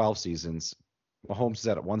 touchdowns in 12 seasons. Mahomes is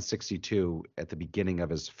at 162 at the beginning of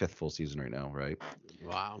his 5th full season right now, right?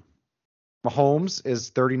 Wow. Mahomes is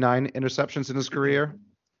 39 interceptions in his career,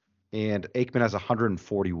 and Aikman has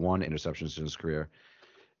 141 interceptions in his career.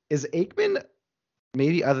 Is Aikman,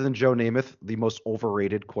 maybe other than Joe Namath, the most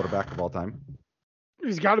overrated quarterback of all time?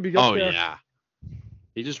 He's got to be up there. Yeah.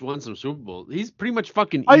 He just won some Super Bowl. He's pretty much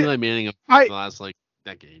fucking Eli Manning of the last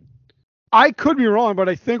decade. I could be wrong, but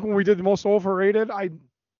I think when we did the most overrated, I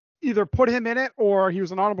either put him in it or he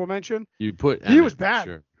was an honorable mention. You put Emmett, he was bad,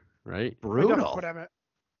 sure, right? Brutal. Put Emmett.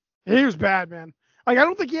 He was bad, man. Like I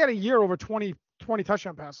don't think he had a year over 20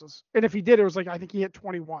 touchdown passes, and if he did, it was like I think he hit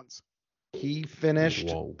 20 once. He finished.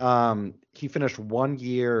 He finished 1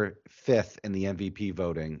 year 5th in the MVP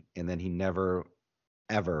voting, and then he never,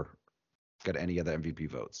 ever got any other MVP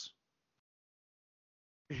votes.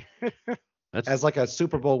 As like a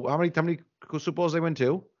Super Bowl. How many Super Bowls they win?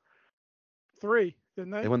 2? 3,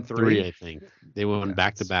 didn't they? They won 3. 3, I think. They won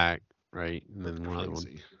back to back, right? And then one other one.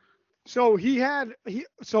 So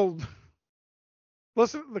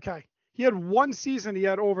listen, okay. He had 1 season. He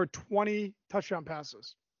had over 20 touchdown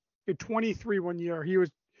passes. He had 23 1 year.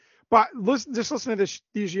 But listen to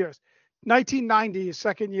these years. 1990, his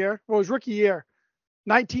second year. Well, his rookie year,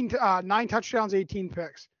 9 touchdowns, 18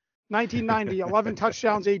 picks. 1990, 11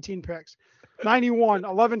 touchdowns, 18 picks. 91,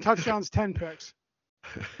 11 touchdowns, 10 picks.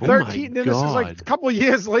 13. Then this is like a couple of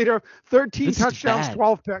years later. 13 touchdowns,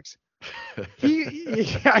 12 picks.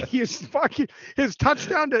 He's fucking. His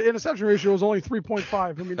touchdown to interception ratio was only 3.5.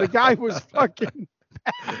 I mean, the guy was fucking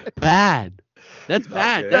bad. That's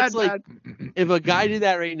bad. That's bad. If a guy did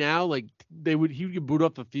that right now, like he would get booed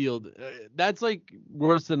off the field. That's like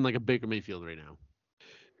worse than like a Baker Mayfield right now.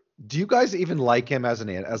 Do you guys even like him as an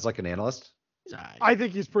analyst? I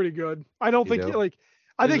think he's pretty good. I don't think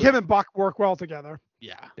I think him and Buck work well together.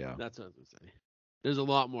 Yeah. That's what I was gonna say. There's a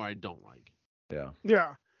lot more I don't like.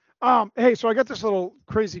 Yeah. Hey, so I got this little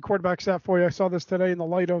crazy quarterback stat for you. I saw this today in the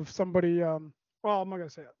light of somebody. Well, I'm not gonna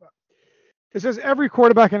say it, but it says every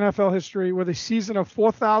quarterback in NFL history with a season of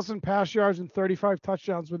 4,000 pass yards and 35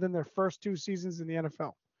 touchdowns within their first 2 seasons in the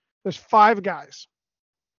NFL. There's 5 guys.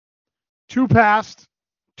 2 past,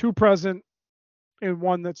 2 present, and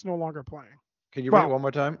 1 that's no longer playing. Can you read it one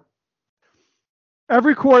more time?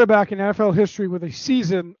 Every quarterback in NFL history with a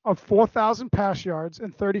season of 4,000 pass yards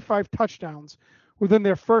and 35 touchdowns within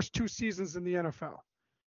their first 2 seasons in the NFL.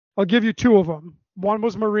 I'll give you 2 of them. 1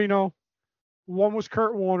 was Marino. 1 was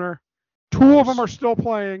Kurt Warner. 2 of them are still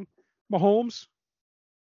playing. Mahomes.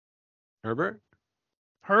 Herbert.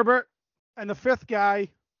 And the 5th guy.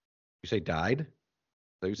 You say died?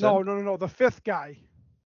 No. The 5th guy.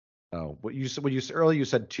 Oh, what you earlier you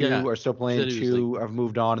said 2 are still playing, 2 have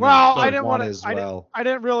moved on. And well, I didn't want to. I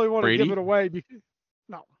didn't really want to give it away because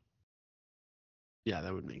no. Yeah,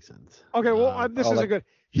 that would make sense. Okay, well, this isn't good.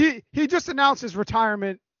 He just announced his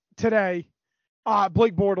retirement today.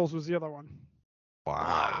 Blake Bortles was the other one.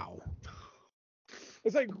 Wow.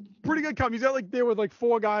 It's like pretty good come. He's got like there with like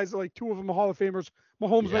 4 guys, like 2 of them are Hall of Famers.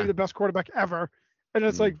 Mahomes may be the best quarterback ever, and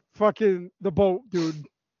it's like fucking the boat, dude.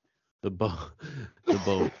 The boat. The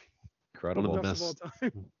boat. Incredible. One of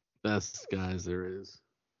the best guys there is.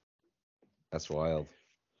 That's wild.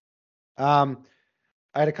 I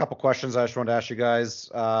had a couple questions I just wanted to ask you guys.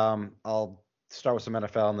 I'll start with some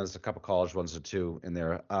NFL, and there's a couple college ones or two in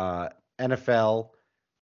there. NFL,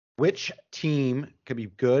 which team, could be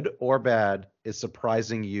good or bad, is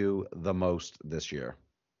surprising you the most this year?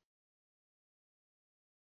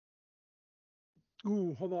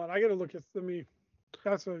 Ooh, hold on. I gotta look at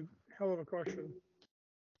that's a hell of a question.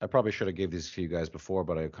 I probably should have gave these to you guys before,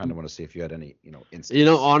 but I kind of want to see if you had any, instincts.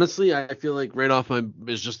 Honestly, I feel like right off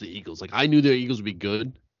it's just the Eagles. Like I knew the Eagles would be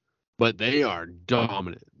good, but they are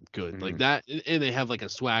dominant good. Like that, and they have like a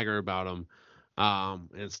swagger about them. And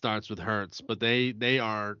it starts with Hurts, but they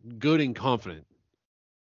are good and confident.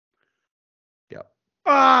 Yeah.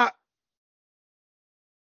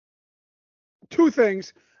 2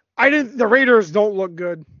 things. The Raiders don't look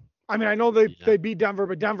good. I mean, I know they beat Denver,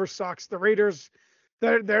 but Denver sucks. The Raiders,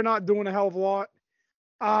 they're not doing a hell of a lot.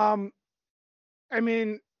 I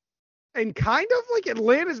mean, and kind of like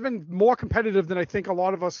Atlanta's been more competitive than I think a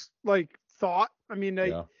lot of us like thought. I mean,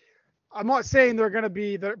 I'm not saying they're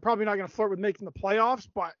probably not going to flirt with making the playoffs,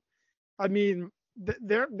 but I mean,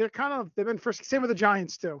 they've been first. Same with the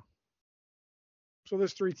Giants too. So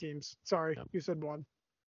there's 3 teams. Sorry, you said 1.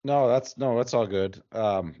 No, that's all good.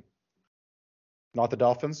 Not the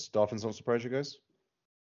Dolphins. Dolphins don't surprise you guys?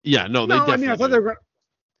 Yeah, no, they definitely. I mean, I thought they were.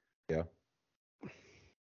 Yeah.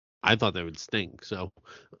 I thought they would stink. So,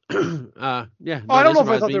 yeah. I don't know if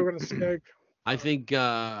I thought they were going to stink. I think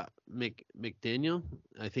McDaniel.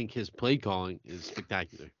 I think his play calling is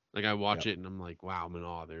spectacular. Like I watch it and I'm like, wow, I'm in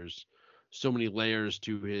awe. There's so many layers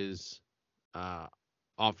to his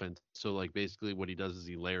offense. So like basically what he does is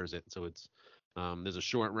he layers it. So it's there's a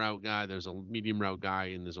short route guy, there's a medium route guy,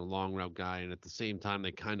 and there's a long route guy, and at the same time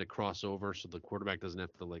they kind of cross over, so the quarterback doesn't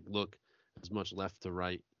have to like look as much left to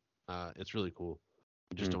right. It's really cool.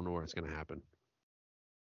 You just don't know where it's going to happen.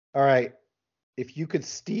 All right. If you could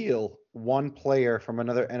steal one player from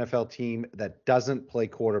another NFL team that doesn't play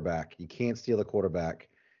quarterback, you can't steal the quarterback,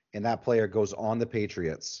 and that player goes on the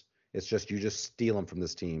Patriots. It's just you just steal him from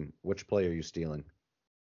this team. Which player are you stealing?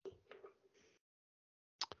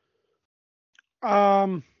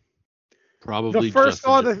 Probably the first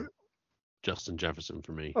Justin Jefferson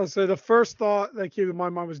for me. I'll say the first thought that came to my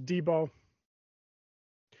mind was Debo.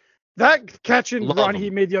 That catch and run he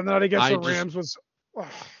made the other night against the Rams was. Oh,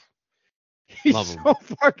 he's so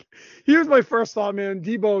fucking. He was my first thought, man.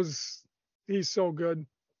 He's so good.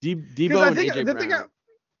 Debo and AJ the Brown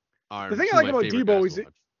the thing I like about Debo is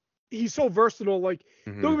he's so versatile. Like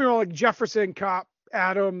don't get me wrong, like Jefferson, Cobb,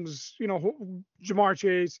 Adams, Jamar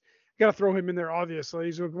Chase. Got to throw him in there. Obviously,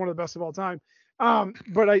 he's one of the best of all time.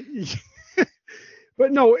 But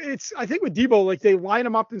no, I think with Debo, like they line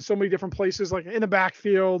him up in so many different places, like in the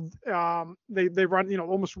backfield. They run,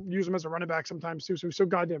 almost use him as a running back sometimes too. So he's so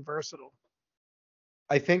goddamn versatile.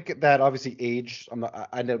 I think that obviously age.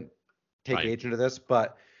 I don't take age into this,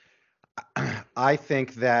 but I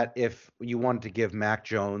think that if you wanted to give Mac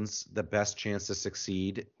Jones the best chance to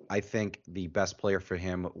succeed, I think the best player for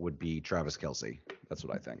him would be Travis Kelce. That's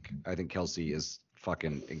what I think. I think Kelce is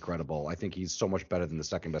fucking incredible. I think he's so much better than the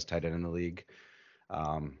second best tight end in the league.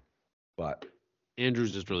 But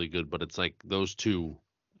Andrews is really good, but it's like those two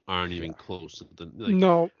aren't even close.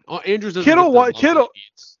 No. Andrews doesn't Kittle.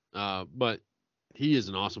 But he is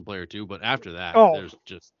an awesome player too. But after that, there's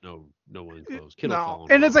just no one close. Kittle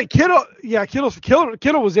and it's like Kittle. Yeah, Kittle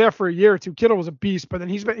was there for a year or two. Kittle was a beast, but then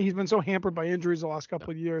he's been so hampered by injuries the last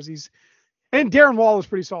couple of years. And Darren Waller is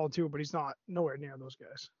pretty solid too, but he's not nowhere near those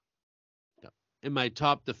guys. And my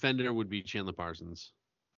top defender would be Chandler Parsons.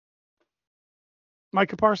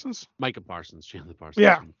 Micah Parsons? Chandler Parsons.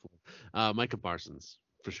 Yeah. Micah Parsons,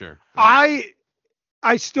 for sure. I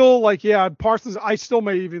still Parsons. I still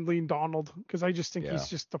may even lean Donald because I just think he's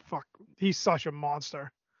just he's such a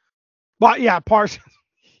monster. But yeah, Parsons.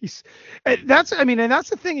 That's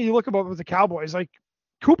the thing you look about with the Cowboys. Like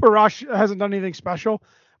Cooper Rush hasn't done anything special,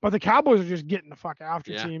 but the Cowboys are just getting the fuck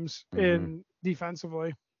after teams in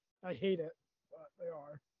defensively. I hate it, but they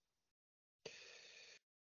are.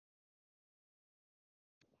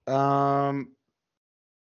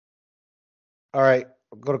 All right,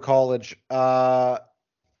 go to college.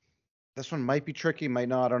 This one might be tricky, might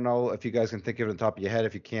not. I don't know if you guys can think of it on the top of your head.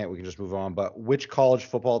 If you can't, we can just move on. But which college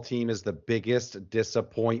football team is the biggest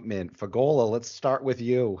disappointment? Fagola, let's start with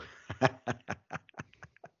you.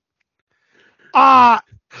 I'm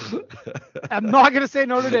not going to say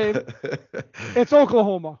Notre Dame. It's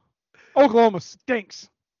Oklahoma. Oklahoma stinks.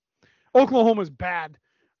 Oklahoma's bad.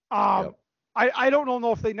 Yep. I don't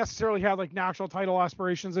know if they necessarily had like national title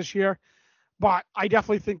aspirations this year, but I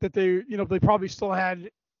definitely think that they probably still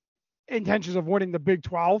had intentions of winning the Big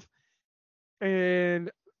 12,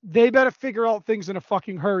 and they better figure out things in a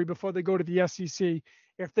fucking hurry before they go to the SEC.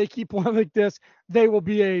 If they keep playing like this, they will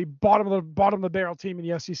be a bottom of the barrel team in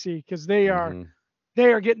the SEC because they are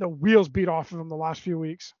getting the wheels beat off of them the last few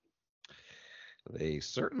weeks. They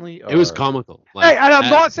certainly are. It was comical. Hey, and I'm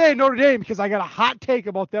not saying Notre Dame because I got a hot take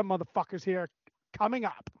about them motherfuckers here coming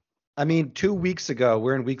up. I mean, 2 weeks ago,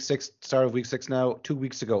 we're in week 6, start of week 6 now. 2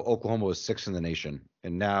 weeks ago, Oklahoma was 6th in the nation,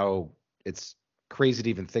 and now it's crazy to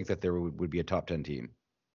even think that there would be a top 10 team.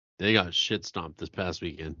 They got shit stomped this past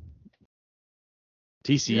weekend.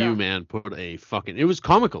 TCU, man, put a fucking... It was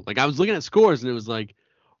comical. Like, I was looking at scores, and it was like,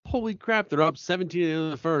 holy crap, they're up 17 in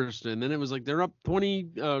the first, and then it was like they're up 20,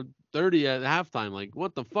 30 at halftime. Like,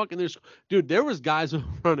 what the fuck? And dude, there was guys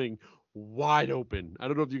running wide open. I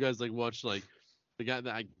don't know if you guys like watch like the guy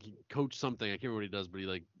that I coach something. I can't remember what he does, but he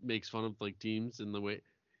like makes fun of like teams in the way.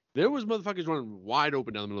 There was motherfuckers running wide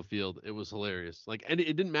open down the middle of the field. It was hilarious. Like, and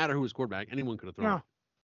it didn't matter who was quarterback. Anyone could have thrown it.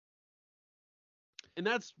 And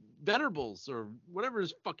that's Venables or whatever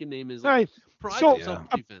his fucking name is. Like,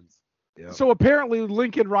 defense. Yeah. So apparently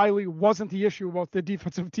Lincoln Riley wasn't the issue about the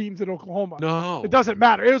defensive teams in Oklahoma. No. It doesn't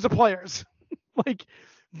matter. It was the players. Like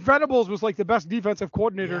Venables was like the best defensive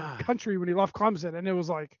coordinator in the country when he left Clemson, and it was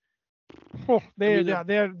like,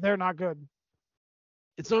 they're not good.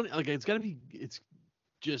 It's not like it's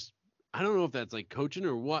just I don't know if that's like coaching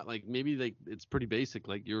or what. Like maybe like it's pretty basic.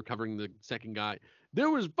 Like you're covering the second guy. There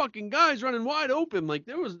was fucking guys running wide open. Like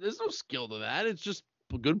there's no skill to that. It's just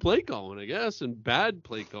good play calling, I guess, and bad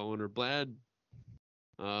play calling or bad,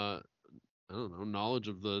 I don't know, knowledge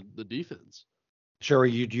of the defense. Sure,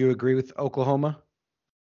 do you agree with Oklahoma?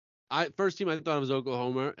 First team I thought it was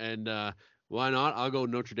Oklahoma, and why not? I'll go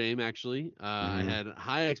Notre Dame. Actually, I had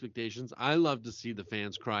high expectations. I love to see the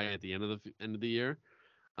fans cry at the end of the year.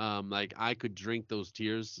 Like I could drink those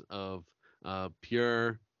tears of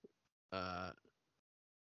pure.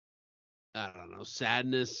 I don't know,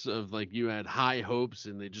 sadness of like you had high hopes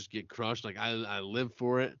and they just get crushed. Like I live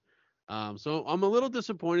for it. So I'm a little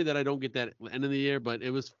disappointed that I don't get that end of the year, but it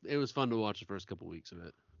was fun to watch the first couple weeks of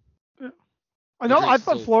it. Yeah. I know. I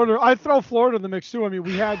thought Florida. I'd throw Florida in the mix too. I mean,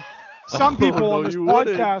 we had some people on this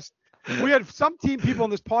podcast. We had some people on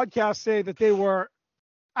this podcast say that they were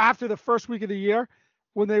after the first week of the year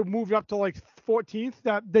when they moved up to like 14th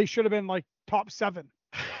that they should have been like top 7,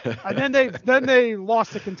 and then they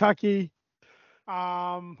lost to Kentucky.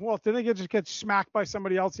 Well, didn't they just get smacked by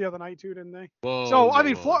somebody else the other night too, didn't they? I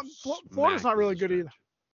mean, Florida's not really good either.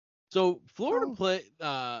 So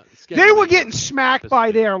Florida they were getting smacked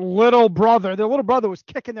by their little brother. Their little brother was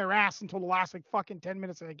kicking their ass until the last like fucking 10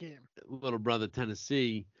 minutes of the game. Little brother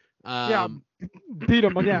Tennessee. Beat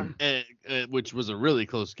them again. Which was a really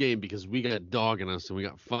close game because we got dog in us and we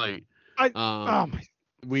got fight.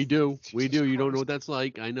 We do. You don't know what that's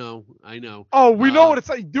like. I know. Oh, we know what it's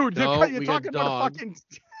like, dude. You're talking about a fucking.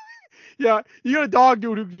 Yeah, you got a dog,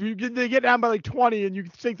 dude. They get down by like 20, and you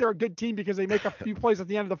think they're a good team because they make a few plays at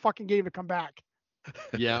the end of the fucking game to come back.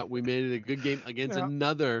 Yeah, we made it a good game against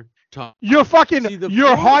another top. Your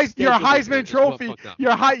Heisman Trophy.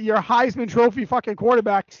 Your Heisman Trophy fucking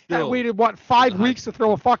quarterback that waited 5 weeks to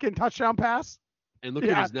throw a fucking touchdown pass. And look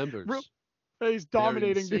at his numbers. He's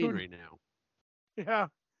dominating, dude. Right now. Yeah,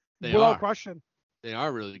 without question. They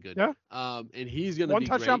are really good. Yeah. And he's going to be one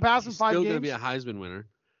touchdown pass in 5 games. Still going to be a Heisman winner.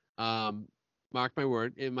 Mark my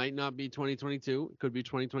word. It might not be 2022. It could be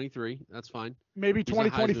 2023. That's fine. Maybe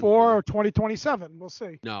 2024 or 2027. We'll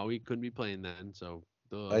see. No, he couldn't be playing then. So.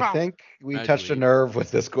 I think we touched a nerve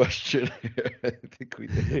with this question. I think we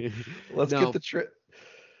did. Let's get the trip.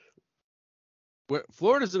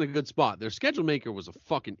 Florida's in a good spot. Their schedule maker was a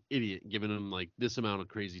fucking idiot, giving them like this amount of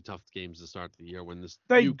crazy tough games to start the year.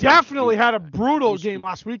 They definitely had a brutal game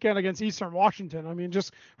last weekend against Eastern Washington. I mean,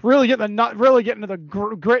 just really getting into the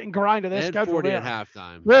grit and grind of their schedule. 40 at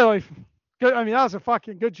halftime. Really good. I mean, that was a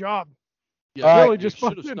fucking good job. Yeah, really just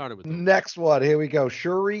should have started with them. Next one. Here we go.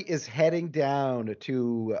 Shuri is heading down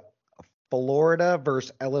to Florida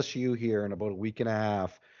versus LSU here in about a week and a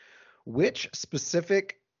half. Which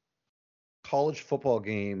specific college football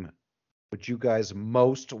game would you guys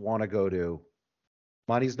most want to go to?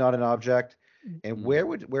 Money's not an object. And where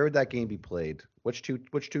would that game be played? Which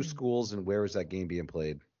two schools and where is that game being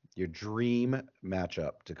played? Your dream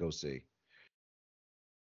matchup to go see.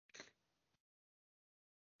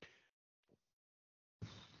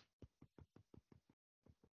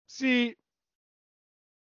 See,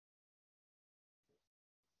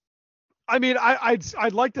 I mean,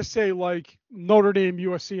 I'd like to say like Notre Dame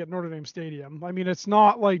USC at Notre Dame Stadium. I mean, it's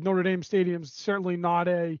not like Notre Dame Stadium's certainly not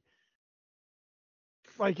it's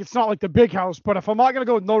not like the Big House. But if I'm not gonna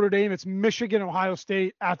go with Notre Dame, it's Michigan, Ohio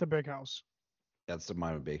State at the Big House. That's what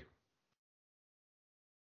mine would be.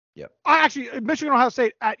 Yep. Actually, Michigan, Ohio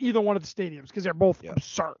State at either one of the stadiums because they're both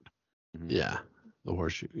absurd. Yeah, the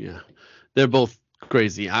Horseshoe. Yeah, they're both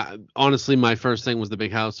crazy. Honestly, my first thing was the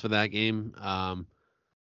Big House for that game.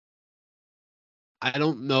 I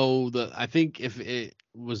don't know I think if it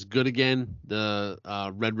was good again, the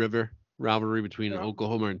Red River rivalry between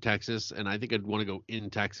Oklahoma and Texas, and I think I'd want to go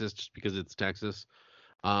in Texas just because it's Texas.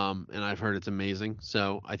 And I've heard it's amazing.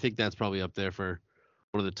 So I think that's probably up there for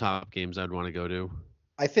one of the top games I'd want to go to.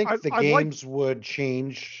 I think the games would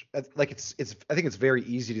change. Like I think it's very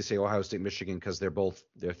easy to say Ohio State, Michigan because they're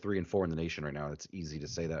 3 and 4 in the nation right now. It's easy to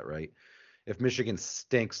say that, right? If Michigan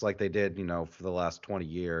stinks like they did, for the last 20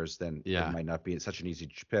 years, then it might not be such an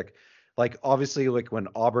easy pick. Like obviously, like when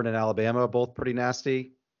Auburn and Alabama are both pretty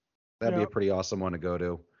nasty, that'd be a pretty awesome one to go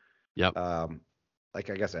to. Yep.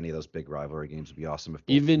 Like I guess any of those big rivalry games would be awesome if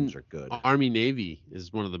both even teams are good. Army Navy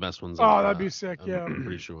is one of the best ones. Oh, that'd be sick. I'm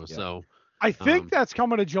pretty sure. Yeah. So I think that's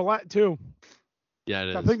coming to Gillette too. Yeah, it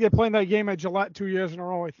is. I think they're playing that game at Gillette 2 years in a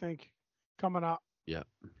row. I think coming up. Yeah.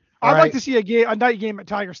 I'd like to see a night game at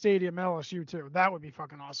Tiger Stadium, LSU too. That would be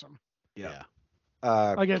fucking awesome. Yeah.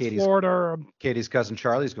 Against Florida. Katie's cousin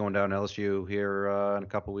Charlie's going down LSU here in a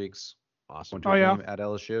couple weeks. Awesome. Game at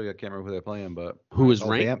LSU. I can't remember who they're playing, but who is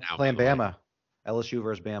ranked now? Playing Bama. LSU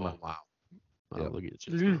versus Bama. Oh, wow. Look at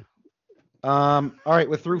you. Mm-hmm. All right,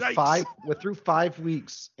 we're through 5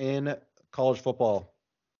 weeks in college football.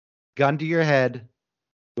 Gun to your head,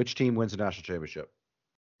 which team wins the national championship?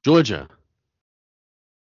 Georgia.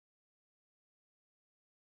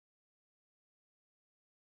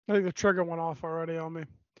 I think the trigger went off already on me.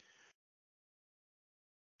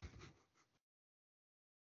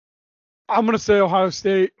 I'm going to say Ohio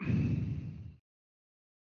State.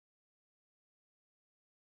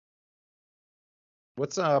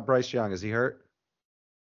 What's Bryce Young? Is he hurt?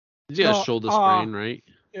 He's got a shoulder sprain, right?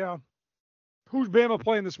 Yeah. Who's Bama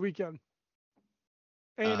playing this weekend?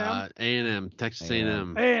 A&M? A&M. Texas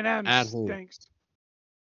A&M. A&M stinks.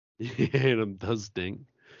 A&M does stink.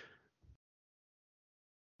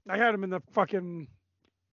 I had him in the fucking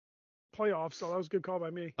playoffs, so that was a good call by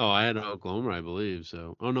me. Oh, I had Oklahoma, I believe.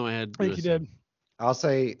 So, I had. I think you did. I'll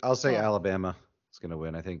say Alabama is going to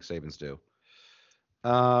win. I think Saban's due.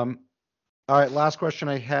 All right, last question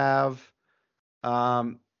I have.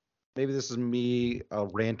 Maybe this is me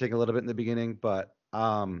ranting a little bit in the beginning, but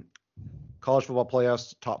college football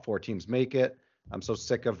playoffs, top 4 teams make it. I'm so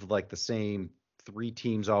sick of like the same 3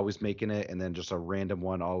 teams always making it, and then just a random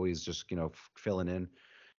one always just filling in.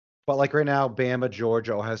 But like right now, Bama,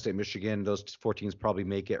 Georgia, Ohio State, Michigan, those 4 teams probably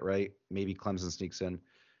make it, right? Maybe Clemson sneaks in.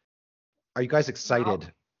 Are you guys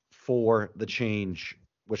excited for the change,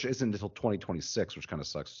 which isn't until 2026, which kind of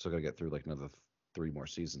sucks? Still got to get through like another 3 more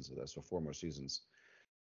seasons of this, or 4 more seasons.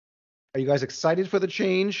 Are you guys excited for the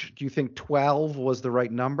change? Do you think 12 was the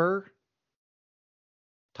right number?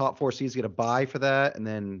 Top 4 seeds get a bye for that, and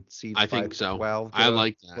then seeds 5 think so. 12. I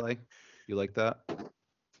like that. Play? You like that?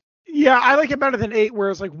 Yeah, I like it better than 8,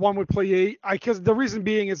 whereas like 1 would play 8. Because the reason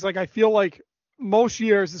being is like I feel like most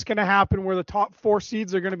years it's going to happen where the top 4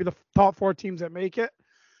 seeds are going to be the top 4 teams that make it.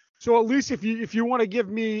 So at least if you want to give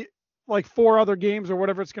me like 4 other games or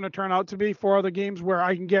whatever it's going to turn out to be, 4 other games where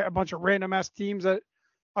I can get a bunch of random ass teams that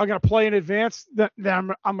are going to play in advance,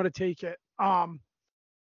 then I'm going to take it.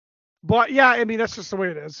 But yeah, I mean that's just the way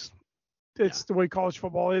it is. It's the way college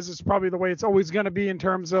football is. It's probably the way it's always going to be in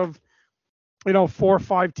terms of 4 or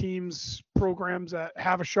 5 teams, programs that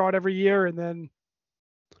have a shot every year, and then,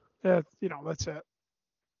 that's it.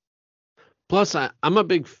 Plus, I'm a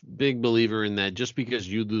big believer in that just because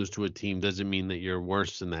you lose to a team doesn't mean that you're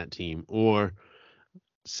worse than that team. Or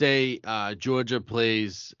say Georgia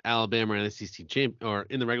plays Alabama in the SEC or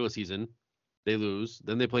in the regular season, they lose.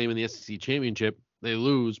 Then they play them in the SEC championship, they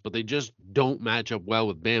lose, but they just don't match up well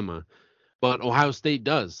with Bama. But Ohio State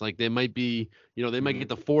does. Like they might be, they might get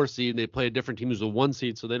the 4 seed. They play a different team who's the 1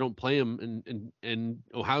 seed, so they don't play them. And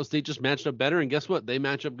Ohio State just matched up better. And guess what? They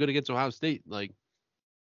match up good against Ohio State. Like,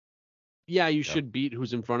 yeah, you should beat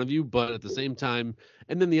who's in front of you, but at the same time.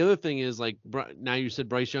 And then the other thing is like now you said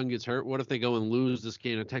Bryce Young gets hurt. What if they go and lose this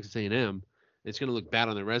game at Texas A&M? It's going to look bad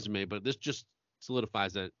on their resume. But this just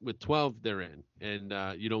solidifies that with 12 they're in,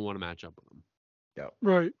 and you don't want to match up with them. Yeah.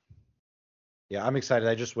 Right. Yeah, I'm excited.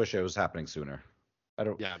 I just wish it was happening sooner. I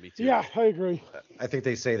don't. Yeah, me too. Yeah, I agree. I think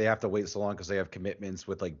they say they have to wait so long because they have commitments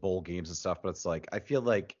with like bowl games and stuff. But it's like I feel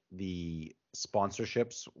like the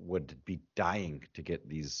sponsorships would be dying to get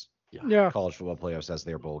these Yeah. college football playoffs as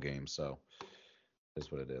their bowl games. So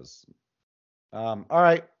that's what it is. All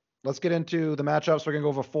right, let's get into the matchups. We're gonna go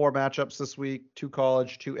over 4 matchups this week: 2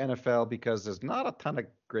 college, 2 NFL, because there's not a ton of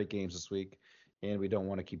great games this week, and we don't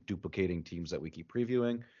want to keep duplicating teams that we keep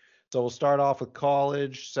previewing. So we'll start off with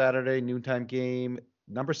college, Saturday noontime game.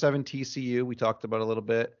 Number 7 TCU, we talked about a little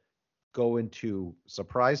bit. Go into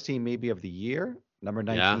surprise team maybe of the year. Number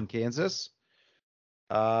 19 Kansas.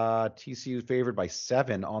 TCU favored by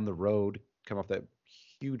 7 on the road. Come off that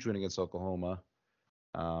huge win against Oklahoma.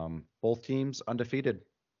 Both teams undefeated.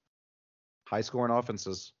 High scoring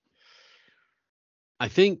offenses. I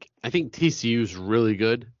think TCU's really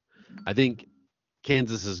good. I think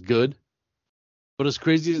Kansas is good. But as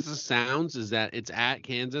crazy as this sounds, is that it's at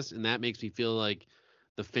Kansas, and that makes me feel like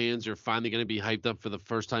the fans are finally going to be hyped up for the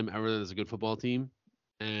first time ever that there's a good football team.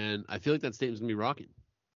 And I feel like that stadium's going to be rocking.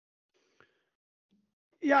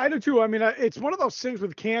 Yeah, I do too. I mean, it's one of those things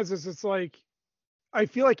with Kansas. It's like, I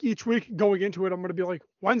feel like each week going into it, I'm going to be like,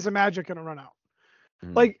 when's the Magic going to run out?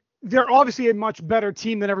 Like, they're obviously a much better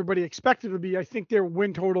team than everybody expected to be. I think their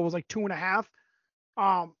win total was like 2.5.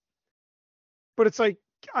 But it's like,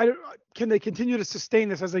 can they continue to sustain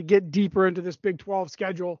this as they get deeper into this Big 12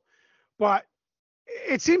 schedule? But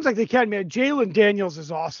it seems like they can, man. Jalen Daniels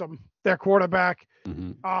is awesome, their quarterback.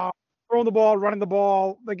 Throwing the ball, running the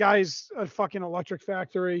ball. The guy's a fucking electric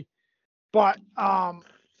factory. But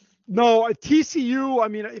no, TCU, I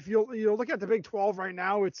mean, if you look at the Big 12 right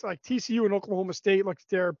now, it's like TCU and Oklahoma State, like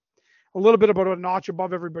they're a little bit about a notch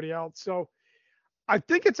above everybody else. So I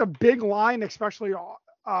think it's a big line, especially on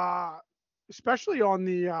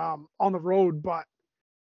the road. But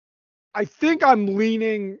I think I'm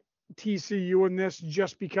leaning TCU in this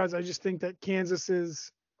just because I just think that Kansas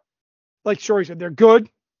is, like Shorey said, they're good,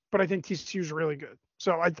 but I think TCU is really good.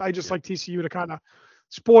 So I just like TCU to kind of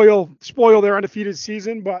spoil their undefeated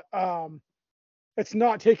season, but it's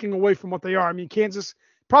not taking away from what they are. I mean, Kansas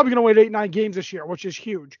probably going to win 8-9 games this year, which is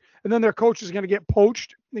huge. And then their coach is going to get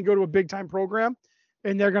poached and go to a big time program,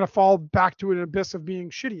 and they're going to fall back to an abyss of being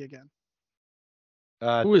shitty again.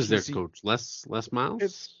 Who is their coach? Les Miles?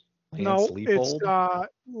 It's Lance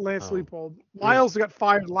Lance Leipold. Miles got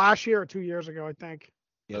fired last year or 2 years ago, I think.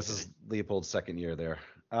 Yeah, this is Leopold's second year there.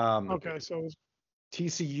 Okay, so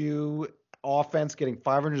TCU offense getting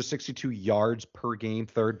 562 yards per game,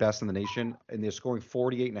 3rd best in the nation, and they're scoring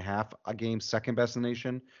 48.5 a game, 2nd best in the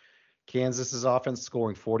nation. Kansas's offense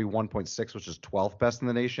scoring 41.6, which is 12th best in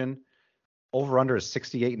the nation. Over under is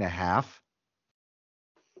 68.5.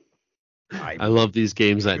 I love these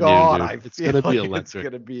games at noon, dude. It's gonna be electric.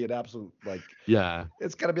 It's gonna be an absolute yeah.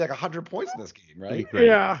 It's gonna be like 100 points in this game, right?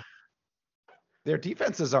 Yeah. Their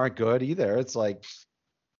defenses aren't good either. It's like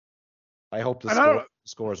I hope the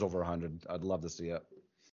score is over 100. I'd love to see it.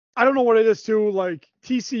 I don't know what it is too. Like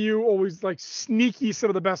TCU always like sneaky some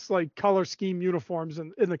of the best like color scheme uniforms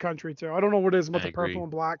in the country too. I don't know what it is about the purple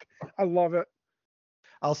and black. I love it.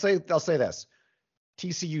 I'll say this.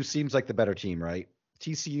 TCU seems like the better team, right?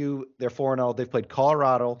 TCU, they're 4-0. They've played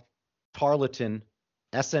Colorado, Tarleton,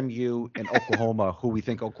 SMU, and Oklahoma, who we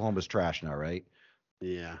think Oklahoma's trash now, right?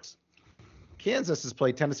 Yeah. Kansas has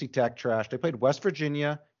played Tennessee Tech trash. They played West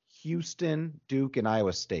Virginia, Houston, Duke, and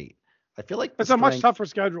Iowa State. I feel like it's a much tougher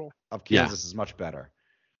schedule. Of Kansas is much better.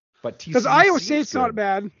 But TCU because Iowa State's not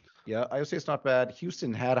bad. Yeah, Iowa State's not bad.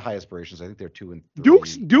 Houston had high aspirations. I think they're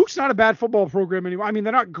 2-3. Duke's not a bad football program anymore. I mean,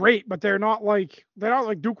 they're not great, but they're not like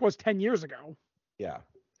Duke was 10 years ago. Yeah.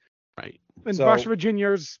 Right. And West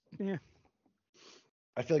Virginia's, yeah.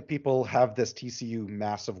 I feel like people have this TCU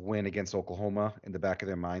massive win against Oklahoma in the back of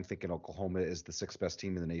their mind, thinking Oklahoma is the 6th best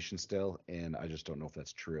team in the nation still, and I just don't know if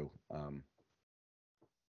that's true. And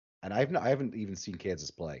I haven't even seen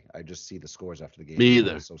Kansas play. I just see the scores after the game. Me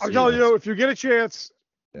either. So I'll tell you, if you get a chance,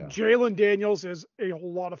 Jalen Daniels is a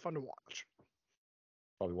whole lot of fun to watch.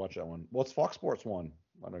 Probably watch that one. Well, it's Fox Sports 1.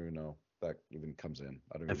 I don't even know if that even comes in.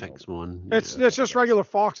 I don't even FX 1. It's just regular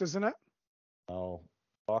Fox, isn't it? No,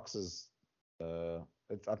 Fox is.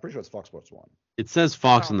 I'm pretty sure it's Fox Sports 1. It says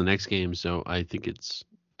Fox in the next game, so I think it's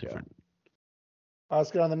different. Yeah. All right,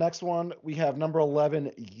 let's get on the next one. We have number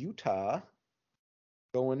 11 Utah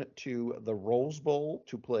going to the Rose Bowl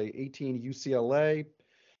to play 18 UCLA.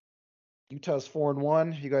 Utah's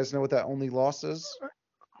 4-1. You guys know what that only loss is?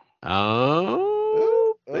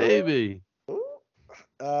 Oh, baby.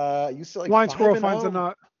 UCLA Line squirrel finds a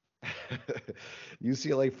nut.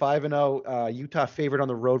 UCLA 5-0. Utah favored on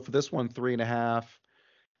the road for this one, 3.5.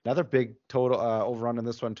 Another big total overrun in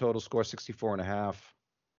this one. Total score 64.5.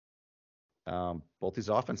 Both these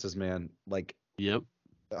offenses, man. Like, Yep.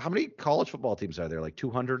 how many college football teams are there? Like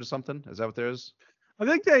 200 or something? Is that what there is? I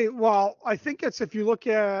think I think it's, if you look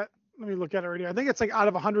at, let me look at it right here. I think it's like out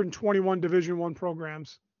of 121 Division I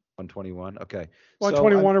programs. 121. Okay.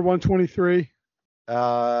 121 or 123.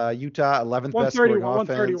 Utah 11th best scoring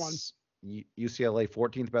 131. offense. UCLA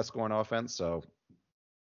 14th best scoring offense. So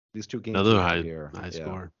these two games Another are high here.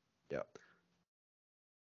 score. Yeah.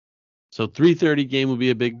 So 3:30 game will be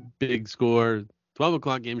a big score. 12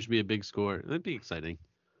 o'clock game should be a big score. That'd be exciting.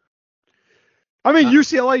 I mean,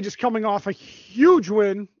 UCLA just coming off a huge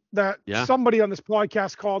win that Yeah. somebody on this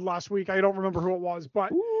podcast called last week. I don't remember who it was,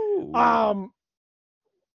 but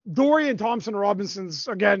Dorian Thompson-Robinson's,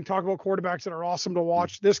 again, talk about quarterbacks that are awesome to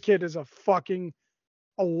watch. This kid is a fucking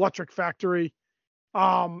electric factory.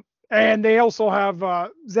 And they also have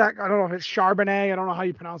Zach, I don't know if it's Charbonnet. I don't know how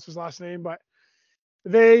you pronounce his last name, but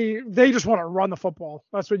they just want to run the football.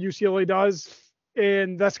 That's what UCLA does.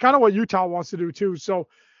 And that's kind of what Utah wants to do too. So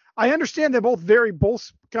I understand they're both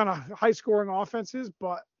kind of high scoring offenses,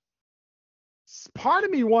 but part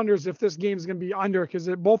of me wonders if this game is going to be under, because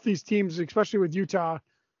both these teams, especially with Utah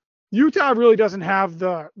really doesn't have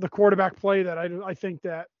the quarterback play that I think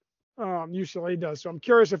that UCLA does. So I'm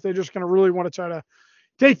curious if they're just going to really want to try to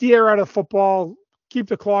take the air out of football, keep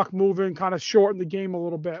the clock moving, kind of shorten the game a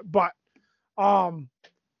little bit. But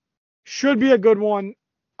should be a good one.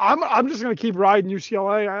 I'm just going to keep riding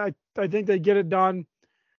UCLA. I think they get it done.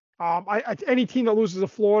 Any team that loses to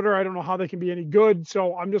Florida, I don't know how they can be any good.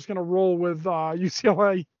 So I'm just going to roll with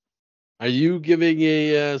UCLA. Are you giving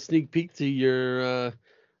a sneak peek to your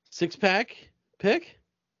six-pack pick?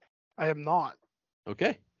 I am not.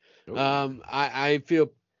 Okay. I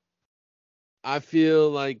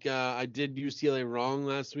feel like I did UCLA wrong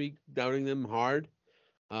last week, doubting them hard.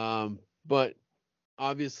 But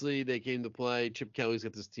obviously they came to play. Chip Kelly's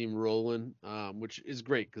got this team rolling, which is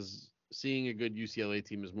great because seeing a good UCLA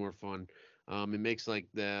team is more fun. It makes like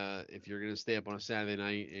if you're gonna stay up on a Saturday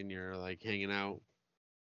night and you're like hanging out,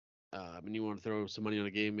 and you want to throw some money on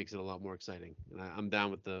a game, makes it a lot more exciting. And I'm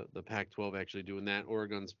down with the Pac-12 actually doing that.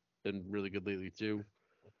 Oregon's been really good lately too.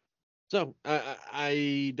 So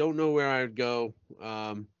I don't know where I would go.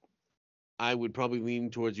 I would probably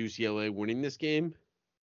lean towards UCLA winning this game.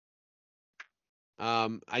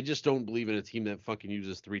 I just don't believe in a team that fucking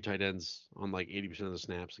uses 3 tight ends on like 80% of the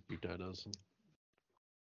snaps like Utah does.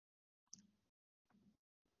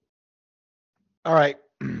 All right.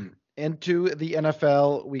 Into the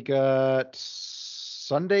NFL, we got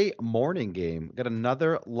Sunday morning game. We got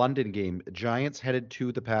another London game. Giants headed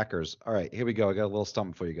to the Packers. All right, here we go. I got a little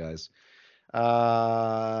something for you guys.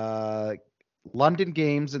 London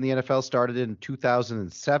games in the NFL started in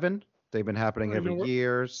 2007. They've been happening every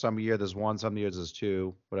year. Some year there's one, some years there's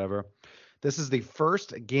two, whatever. This is the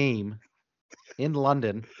first game in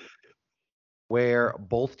London where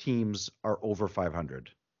both teams are over 500.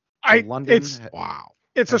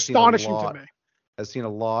 It's astonishing to me. Has seen a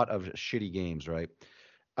lot of shitty games, right?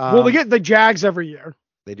 Well, they get the Jags every year.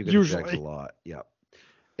 They do get the Jags a lot, yeah.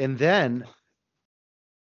 And then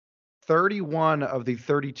 31 of the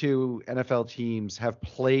 32 NFL teams have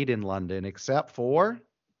played in London except for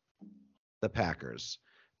the Packers.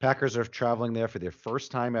 Packers are traveling there for their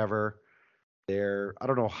first time ever. I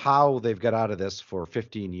don't know how they've got out of this for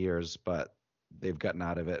 15 years, but they've gotten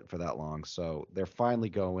out of it for that long. So they're finally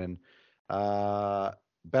going.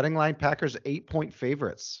 Betting line, Packers 8-point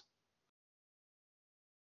favorites.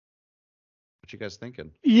 What you guys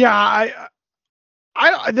thinking? Yeah,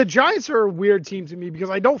 the Giants are a weird team to me because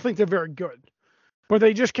I don't think they're very good, but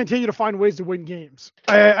they just continue to find ways to win games.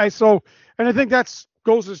 And I think that's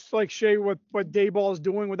goes to like Shay what Dayball is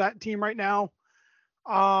doing with that team right now.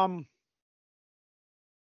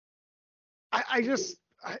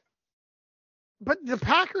 But the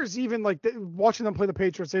Packers, even like watching them play the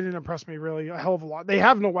Patriots, they didn't impress me really a hell of a lot. They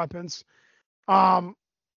have no weapons. And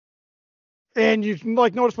you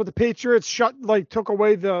like notice with the Patriots took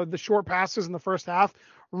away the short passes in the first half.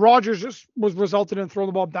 Rodgers just was resulted in throwing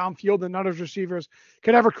the ball downfield, and none of his receivers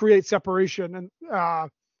could ever create separation in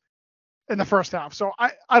the first half. So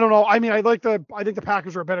I don't know. I mean, I think the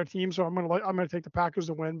Packers are a better team, so I'm gonna take the Packers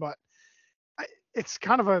to win. But it's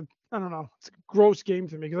kind of I don't know. It's a gross game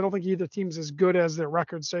to me because I don't think either team's as good as their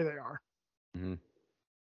records say they are. Mm-hmm.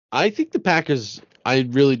 I think the Packers, I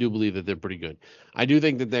really do believe that they're pretty good. I do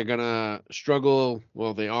think that they're going to struggle.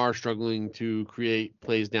 Well, they are struggling to create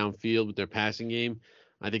plays downfield with their passing game.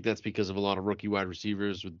 I think that's because of a lot of rookie wide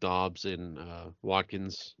receivers with Dobbs and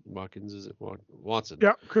Watkins. Watkins, is it? Watson.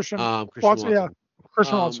 Yeah, Christian Watson. Yeah,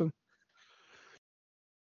 Christian Watson.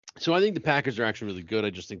 So I think the Packers are actually really good. I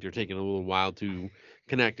just think they're taking a little while to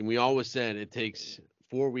connect. And we always said it takes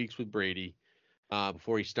 4 weeks with Brady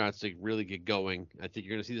before he starts to really get going. I think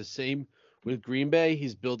you're going to see the same with Green Bay.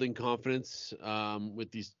 He's building confidence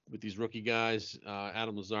with these rookie guys.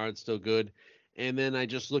 Adam Lazard's still good. And then I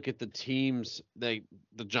just look at the teams that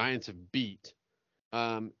the Giants have beat.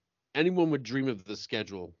 Anyone would dream of the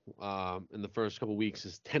schedule in the first couple weeks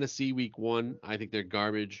is Tennessee week 1. I think they're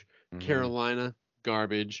garbage. Mhm. Carolina,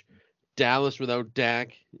 garbage. Dallas without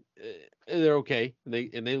Dak, they're okay.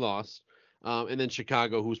 They lost. And then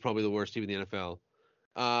Chicago, who's probably the worst team in the NFL.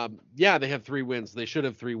 Yeah, they have 3 wins. They should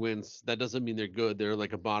have 3 wins. That doesn't mean they're good. They're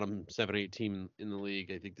like a bottom 7-8 team in the league.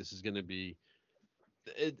 I think this is going to be.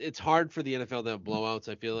 It's hard for the NFL to have blowouts.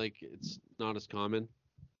 I feel like it's not as common,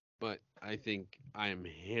 but I think I am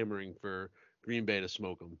hammering for Green Bay to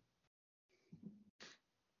smoke them.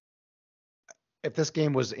 If this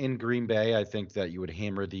game was in Green Bay, I think that you would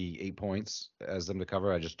hammer the 8 points as them to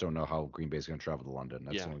cover. I just don't know how Green Bay's going to travel to London.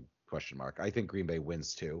 That's the only question mark. I think Green Bay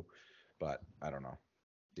wins too, but I don't know.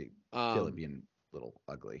 I feel it being a little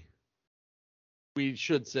ugly. We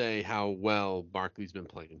should say how well Barkley's been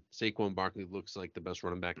playing. Saquon Barkley looks like the best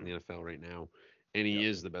running back in the NFL right now, and he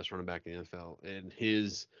is the best running back in the NFL. And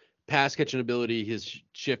his pass catching ability, his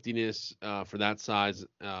shiftiness for that size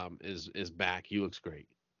is back. He looks great.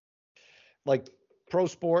 Like pro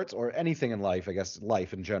sports or anything in life, I guess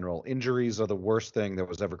life in general, injuries are the worst thing that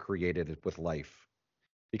was ever created with life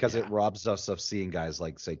because it robs us of seeing guys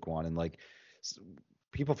like Saquon and like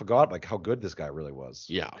people forgot like how good this guy really was.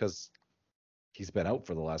 Yeah. Because he's been out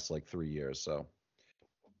for the last like 3 years, so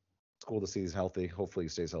it's cool to see he's healthy. Hopefully he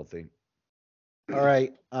stays healthy. All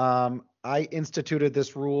right. I instituted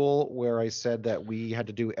this rule where I said that we had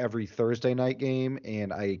to do every Thursday night game,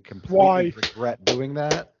 and I completely regret doing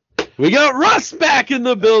that. We got Russ back in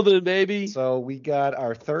the building, baby. So we got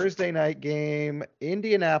our Thursday night game,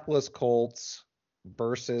 Indianapolis Colts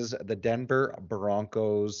versus the Denver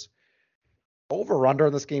Broncos. Over-under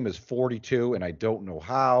in this game is 42, and I don't know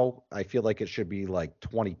how. I feel like it should be like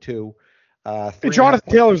 22. Jonathan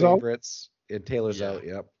Taylor's out. And Taylor's out,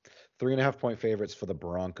 yep. 3.5 point favorites for the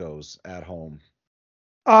Broncos at home.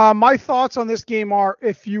 My thoughts on this game are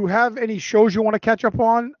if you have any shows you want to catch up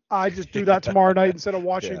on, I just do that tomorrow night instead of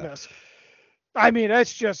watching this. I mean,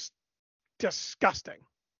 it's just disgusting.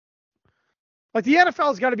 Like the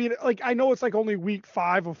NFL's got to be like, I know it's like only week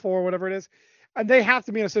 5 or 4, whatever it is, and they have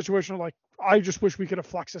to be in a situation like, I just wish we could have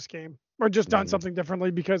flexed this game or just done something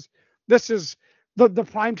differently because this is the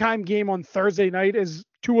primetime game on Thursday night is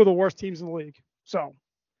 2 of the worst teams in the league. So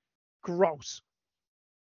gross.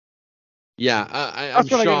 Yeah, I'm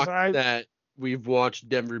shocked that we've watched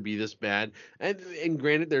Denver be this bad. And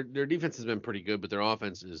granted, their defense has been pretty good, but their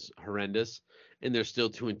offense is horrendous, and they're still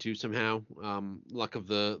 2-2 somehow. Luck of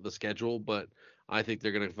the schedule, but I think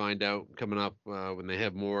they're going to find out coming up when they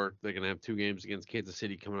have more. They're going to have 2 games against Kansas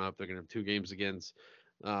City coming up. They're going to have 2 games against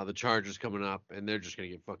the Chargers coming up, and they're just going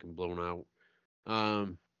to get fucking blown out.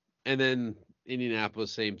 And then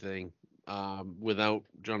Indianapolis, same thing. Without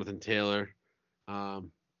Jonathan Taylor,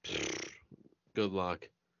 good luck.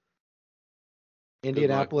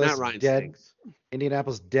 Indianapolis dead.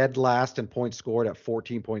 Indianapolis dead last in points scored at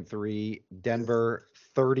 14.3. Denver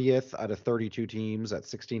 30th out of 32 teams at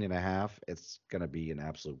 16.5. It's gonna be an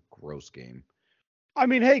absolute gross game. I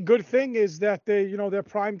mean, hey, good thing is that they're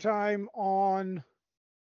prime time on.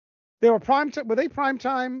 They were prime time. Were they prime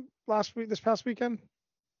time this past weekend?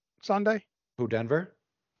 Sunday? Who, Denver?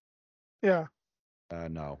 Yeah.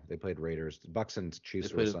 No, they played Raiders. Bucks and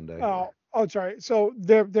Chiefs were Sunday. Oh, sorry. So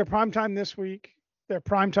they're prime time this week. They're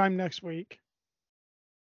prime time next week.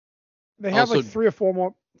 They have like 3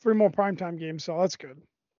 more primetime games, so that's good.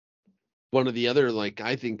 One of the other,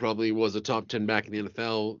 I think probably was a top 10 back in the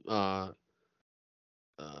NFL. Oh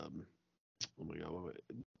my God,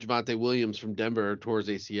 Javonte Williams from Denver tore his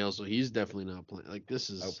ACL, so he's definitely not playing. This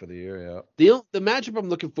is out for the year. Yeah. The matchup I'm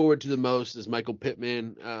looking forward to the most is Michael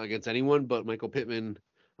Pittman against anyone, but Michael Pittman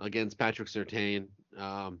against Patrick Surtain.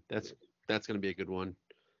 That's going to be a good one.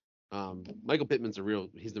 Michael Pittman's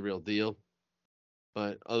he's the real deal.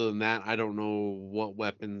 But other than that, I don't know what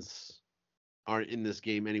weapons are in this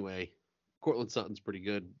game anyway. Cortland Sutton's pretty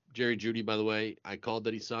good. Jerry Jeudy, by the way, I called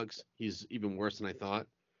that he sucks. He's even worse than I thought.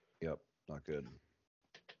 Yep, not good.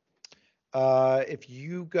 If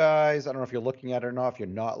you guys, I don't know if you're looking at it or not. If you're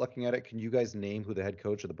not looking at it, can you guys name who the head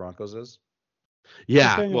coach of the Broncos is?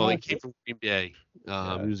 Yeah, well, he came from Green Bay. He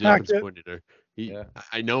was the offensive coordinator.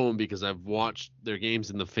 I know him because I've watched their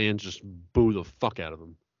games and the fans just boo the fuck out of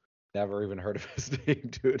him. Never even heard of his name,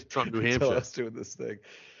 dude. From New Hampshire. Us doing this thing.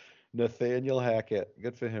 Nathaniel Hackett.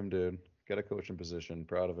 Good for him, dude. Get a coaching position.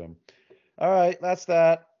 Proud of him. All right, that's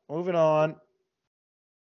that. Moving on.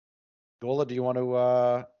 Gola, do you want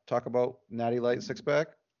to talk about Natty Light six pack?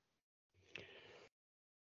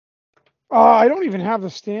 I don't even have the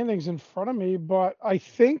standings in front of me, but I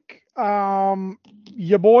think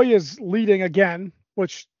your boy is leading again,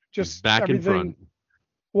 which He's just back in everything. front.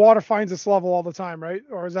 Water finds its level all the time, right?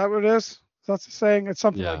 Or is that what it is? That's the saying. It's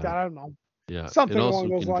something like Yeah. that. I don't know. Yeah. Something it along also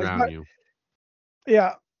those can lines. drown But, you.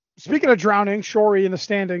 yeah. Speaking of drowning, Shorey in the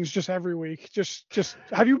standings just every week. Just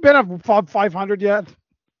have you been above 500 yet?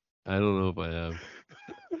 I don't know if I have.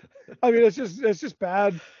 I mean, it's just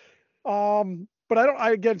bad. But I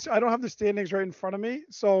don't have the standings right in front of me.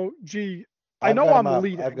 So, I know I'm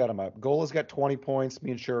leading. I've got him up. Gola's got 20 points.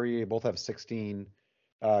 Me and Shuri both have 16.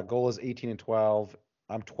 Gola's 18 and 12.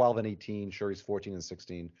 I'm 12 and 18. Shuri's 14 and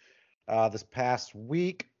 16. This past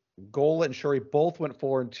week, Gola and Shuri both went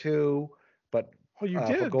 4 and 2, but You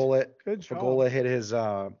did. Fagola hit his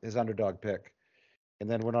underdog pick. And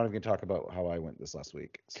then we're not even going to talk about how I went this last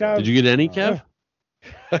week. So, did you get any, Kev?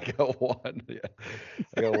 I got one. Yeah,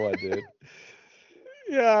 I got one, dude.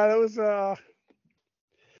 Yeah, that was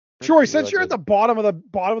Troy, since you're at the bottom of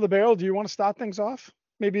the barrel, do you want to start things off?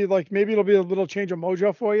 Maybe it'll be a little change of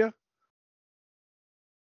mojo for you.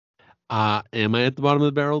 Am I at the bottom of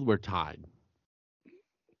the barrel? We're tied.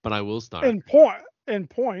 But I will start. In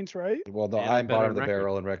points, right? Well, no, I'm bottom of the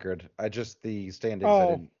barrel in record. the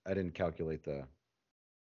standings. I didn't calculate the.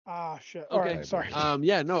 Shit. Okay. All right, sorry.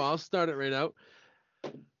 Yeah, no, I'll start it right out.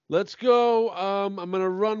 Let's go. I'm gonna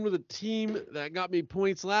run with a team that got me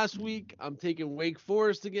points last week. I'm taking Wake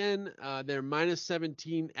Forest again. They're minus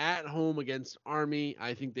 17 at home against Army.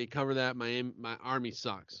 I think they cover that. My Army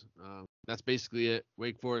sucks. That's basically it.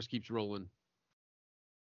 Wake Forest keeps rolling.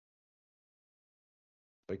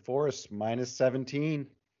 Wake Forest minus 17.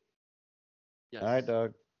 Yes. All right,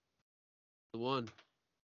 Doug. The one.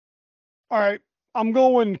 All right. I'm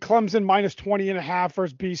going Clemson minus 20.5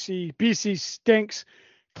 versus BC. BC stinks.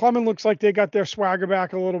 Clemson looks like they got their swagger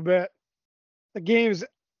back a little bit. The game's,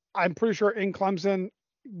 I'm pretty sure, in Clemson.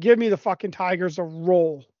 Give me the fucking Tigers a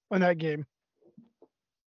roll in that game.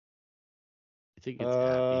 I think it's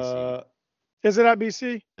at BC. Is it at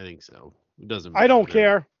BC? I think so. It doesn't matter. I don't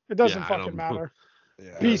care. It doesn't Yeah, fucking matter.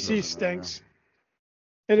 Yeah, BC stinks.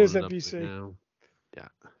 It is at BC. Right, yeah.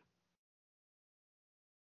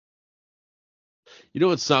 You know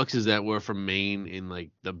what sucks is that we're from Maine, and like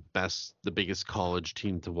the biggest college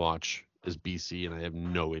team to watch is BC, and I have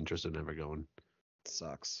no interest in ever going. It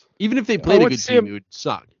sucks. Even if they played a good team, it would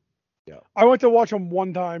suck. Yeah. I went to watch them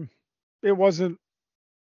one time. It wasn't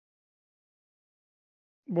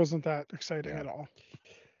that exciting at all.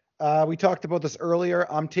 We talked about this earlier.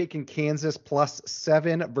 I'm taking Kansas plus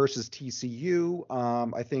 7 versus TCU.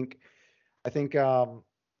 I think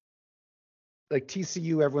like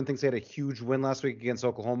TCU, everyone thinks they had a huge win last week against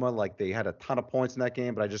Oklahoma. Like they had a ton of points in that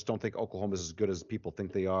game, but I just don't think Oklahoma is as good as people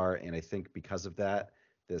think they are. And I think because of that,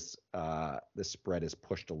 this spread is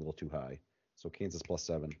pushed a little too high. So Kansas plus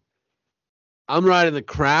 7. I'm riding the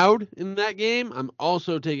crowd in that game. I'm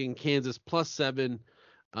also taking Kansas plus 7.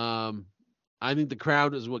 I think the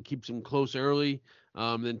crowd is what keeps them close early.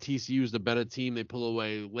 Then TCU is the better team. They pull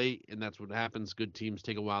away late, and that's what happens. Good teams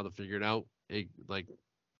take a while to figure it out.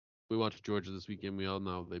 We watched Georgia this weekend. We all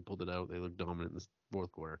know they pulled it out. They looked dominant in the fourth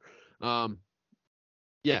quarter.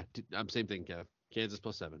 Yeah, I'm same thing, Kev. Kansas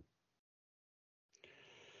plus 7.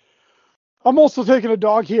 I'm also taking a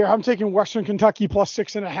dog here. I'm taking Western Kentucky plus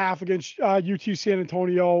 6.5 against UT San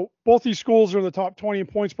Antonio. Both these schools are in the top 20 in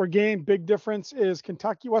points per game. Big difference is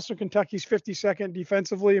Western Kentucky's 52nd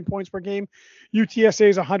defensively in points per game. UTSA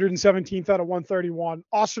is 117th out of 131.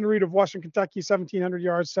 Austin Reed of Western Kentucky, 1,700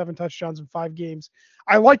 yards, 7 touchdowns in 5 games.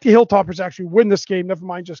 I like the Hilltoppers actually win this game. Never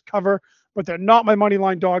mind just cover, but they're not my money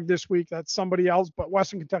line dog this week. That's somebody else, but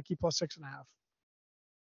Western Kentucky plus 6.5.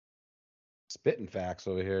 Spitting facts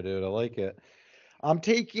over here, dude. I like it. I'm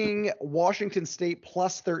taking Washington State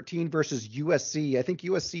plus 13 versus USC. I think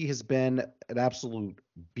USC has been an absolute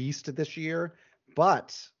beast this year,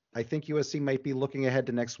 but I think USC might be looking ahead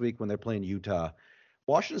to next week when they're playing Utah.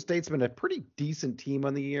 Washington State's been a pretty decent team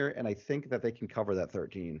on the year, and I think that they can cover that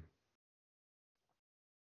 13.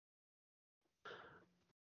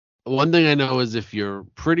 One thing I know is if you're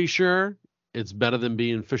pretty sure, it's better than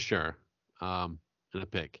being for sure in a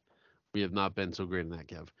pick. We have not been so great in that,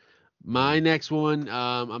 Kev. My next one,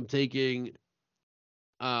 I'm taking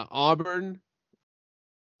Auburn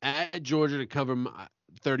at Georgia to cover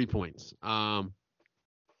 30 points.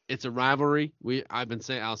 It's a rivalry.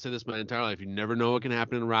 I'll say this my entire life. You never know what can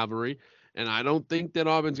happen in a rivalry. And I don't think that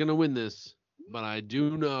Auburn's going to win this, but I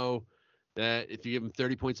do know that if you give them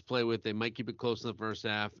 30 points to play with, they might keep it close in the first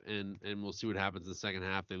half, and we'll see what happens in the second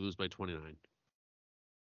half. They lose by 29.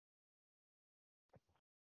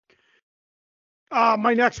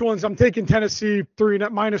 My next one's I'm taking Tennessee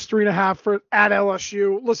minus 3.5 for at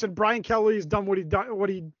LSU. Listen, Brian Kelly's done what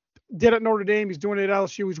he did at Notre Dame. He's doing it at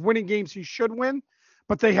LSU. He's winning games he should win,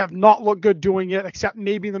 but they have not looked good doing it, except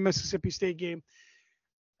maybe in the Mississippi State game.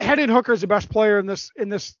 Hendon Hooker is the best player in this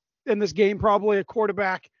game, probably a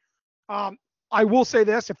quarterback. I will say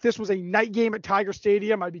this: if this was a night game at Tiger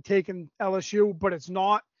Stadium, I'd be taking LSU, but it's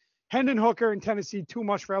not. Hendon Hooker and Tennessee too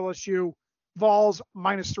much for LSU. Vols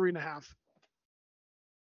minus 3.5.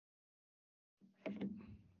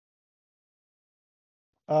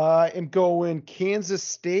 I'm going Kansas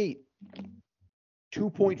State.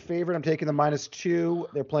 2-point favorite. I'm taking the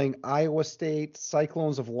 -2. They're playing Iowa State.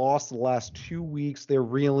 Cyclones have lost the last 2 weeks. They're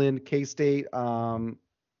reeling. K-State.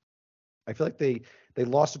 I feel like they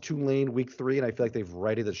lost to Tulane week 3, and I feel like they've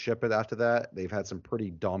righted the ship after that. They've had some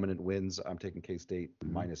pretty dominant wins. I'm taking K-State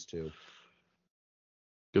 -2.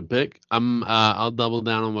 Good pick. I'll double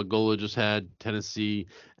down on what Gola just had. Tennessee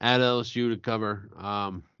at LSU to cover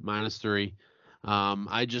 -3.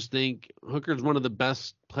 I just think Hooker's one of the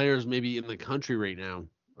best players maybe in the country right now.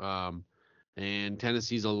 And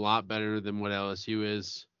Tennessee's a lot better than what LSU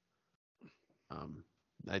is.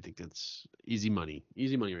 I think that's easy money.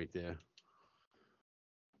 Easy money right there.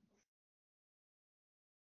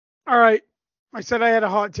 All right. I said I had a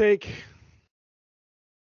hot take.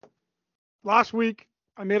 Last week,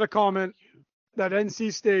 I made a comment that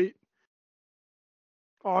NC State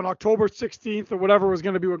on October 16th or whatever was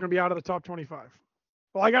going to be, we're going to be out of the top 25.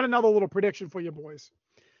 Well, I got another little prediction for you boys.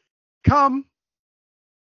 Come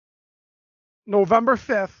November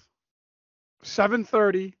 5th,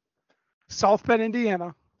 7:30, South Bend,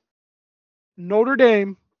 Indiana, Notre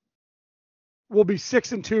Dame will be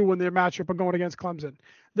 6-2 when their matchup are going against Clemson.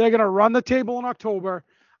 They're going to run the table in October.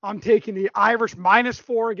 I'm taking the Irish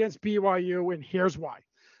 -4 against BYU, and here's why.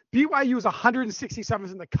 BYU is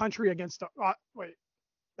 167th in the country against wait,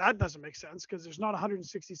 that doesn't make sense because there's not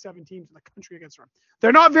 167 teams in the country against the run.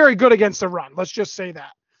 They're not very good against the run. Let's just say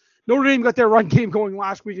that. Notre Dame got their run game going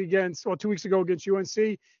last week 2 weeks ago against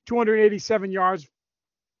UNC, 287 yards,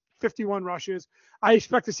 51 rushes. I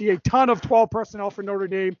expect to see a ton of 12 personnel for Notre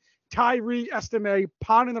Dame. Tyree Estime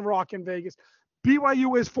pounding the rock in Vegas.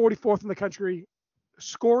 BYU is 44th in the country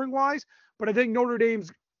scoring-wise, but I think Notre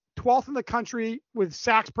Dame's 12th in the country with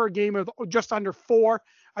sacks per game of just under 4.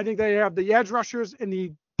 I think they have the edge rushers and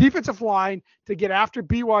the defensive line to get after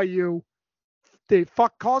BYU. They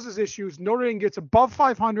causes issues. Notre Dame gets above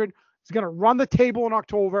 500. It's going to run the table in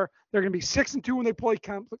October. They're going to be 6-2 when they play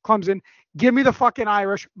Clemson. Give me the fucking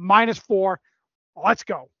Irish -4. Let's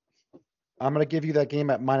go. I'm going to give you that game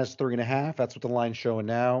at -3.5. That's what the line's showing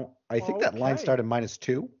now. I think that line started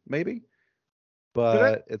 -2, maybe,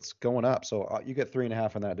 but it's going up. So you get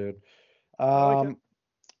 3.5 on that, dude. I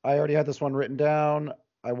already had this one written down.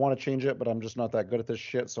 I want to change it, but I'm just not that good at this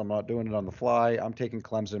shit, so I'm not doing it on the fly. I'm taking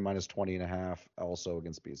Clemson -20.5 also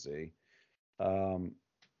against BC.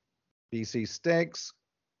 BC stinks,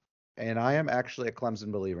 and I am actually a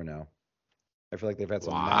Clemson believer now. I feel like they've had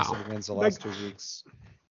some massive wins the last 2 weeks.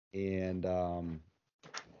 And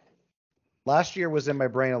last year was in my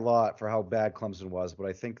brain a lot for how bad Clemson was, but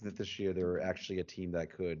I think that this year they're actually a team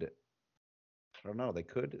that could, I don't know, they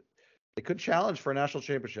could challenge for a national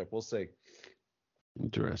championship. We'll see.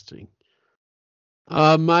 Interesting.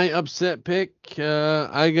 My upset pick,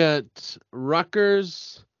 I got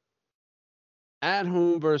Rutgers at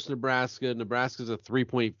home versus Nebraska. Nebraska's a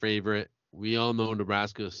 3-point favorite. We all know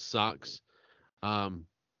Nebraska sucks.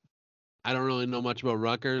 I don't really know much about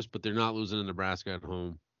Rutgers, but they're not losing to Nebraska at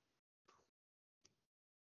home.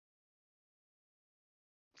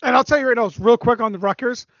 And I'll tell you right now, real quick on the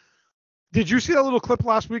Rutgers. Did you see that little clip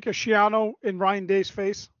last week of Shiano in Ryan Day's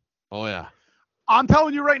face? Oh, yeah. I'm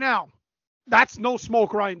telling you right now, that's no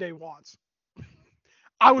smoke Ryan Day wants.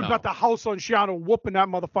 I would bet the house on Shiano whooping that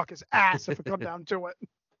motherfucker's ass if it come down to it.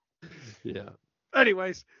 Yeah.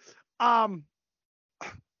 Anyways, all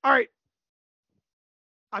right.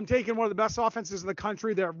 I'm taking one of the best offenses in the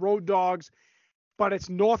country. They're road dogs, but it's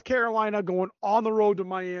North Carolina going on the road to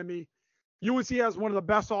Miami. UNC has one of the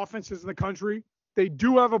best offenses in the country. They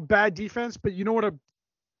do have a bad defense, but you know what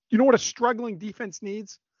a struggling defense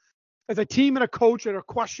needs? As a team and a coach that are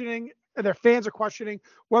questioning, and their fans are questioning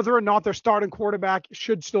whether or not their starting quarterback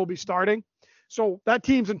should still be starting. So that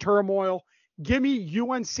team's in turmoil. Give me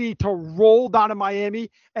UNC to roll down to Miami,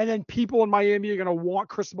 and then people in Miami are going to want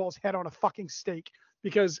Cristobal's head on a fucking stake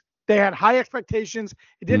because they had high expectations.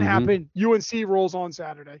 It didn't happen. UNC rolls on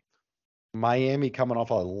Saturday. Miami coming off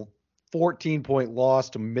a 14-point loss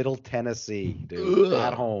to Middle Tennessee, dude,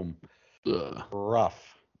 at home.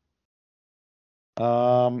 Rough.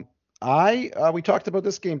 We talked about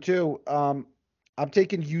this game too. I'm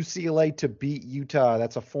taking UCLA to beat Utah.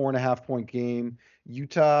 That's a 4.5-point game.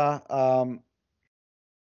 Utah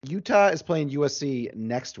is playing USC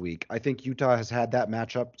next week. I think Utah has had that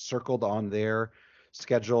matchup circled on their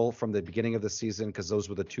schedule from the beginning of the season because those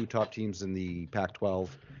were the two top teams in the Pac-12.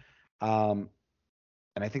 And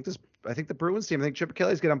I think the Bruins team, I think Chip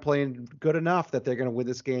Kelly's going to playing good enough that they're going to win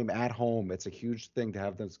this game at home. It's a huge thing to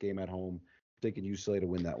have this game at home. I'm taking UCLA to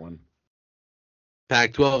win that one.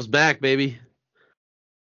 Pac-12's back, baby.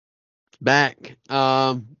 Back.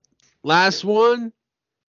 Last one.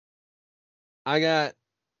 I got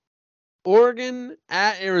Oregon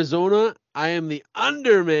at Arizona. I am the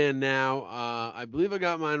underman now. I believe I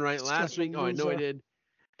got mine right last week. Oh, I know I did.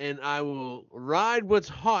 And I will ride what's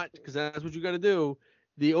hot because that's what you got to do.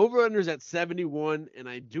 The over-under is at 71, and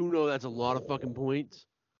I do know that's a lot of fucking points.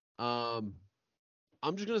 I'm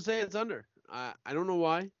just going to say it's under. I don't know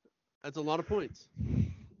why. That's a lot of points.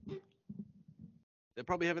 They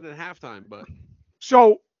probably have it at halftime, but.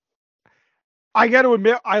 So, I got to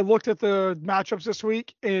admit, I looked at the matchups this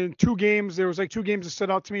week, and two games, there was like two games that stood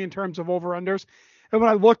out to me in terms of over-unders. And when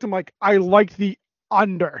I looked, I'm like, I like the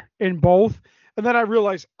under in both. And then I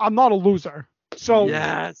realized I'm not a loser. So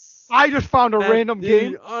yes, I just found a random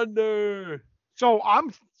game. Under. So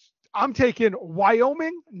I'm taking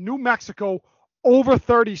Wyoming, New Mexico over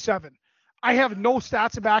 37. I have no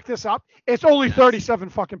stats to back this up. It's only 37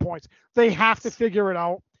 fucking points. They have to figure it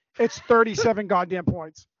out. It's 37 goddamn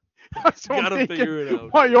points. So gotta figure it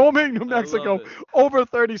out. Wyoming, New Mexico over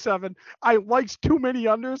 37. I liked too many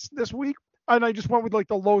unders this week, and I just went with like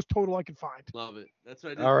the lowest total I could find. Love it. That's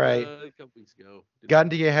what I did All right. A couple weeks ago. Gun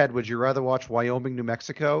to your head, would you rather watch Wyoming, New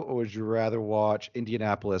Mexico, or would you rather watch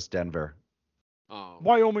Indianapolis, Denver? Oh,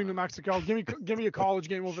 Wyoming, New Mexico. Give me a college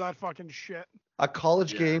game over that fucking shit. A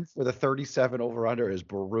college game for the 37 over-under is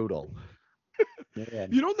brutal. Man.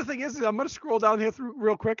 You know the thing is I'm going to scroll down here through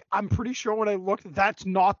real quick. I'm pretty sure when I looked, that's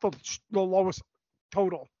not the lowest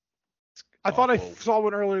total. I thought I saw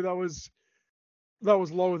one earlier that was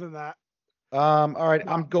lower than that. All right,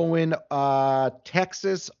 I'm going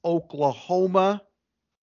Texas, Oklahoma.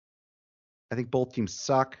 I think both teams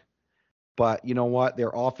suck, but you know what?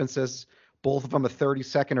 Their offenses, both of them are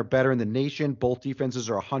 32nd or better in the nation. Both defenses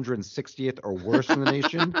are 160th or worse in the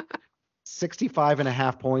nation.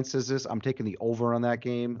 65.5 points is this. I'm taking the over on that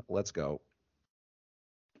game. Let's go.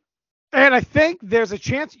 And I think there's a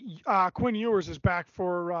chance Quinn Ewers is back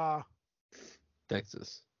for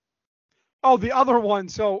Texas. Oh, the other one.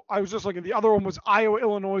 So I was just looking. The other one was Iowa,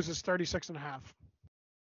 Illinois is 36.5.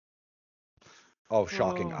 Oh,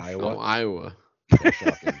 shocking. Iowa. Oh, Iowa. Yeah,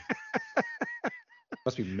 shocking.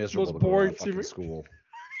 Must be miserable to go to fucking school.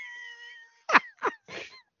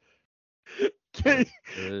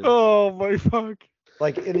 Oh my fuck!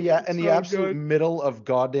 Like in the absolute middle of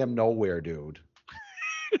goddamn nowhere, dude.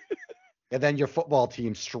 And then your football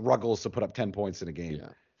team struggles to put up 10 points in a game. Yeah.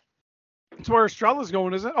 That's where Estrella's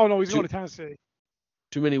going, isn't it? Oh no, he's going to Tennessee.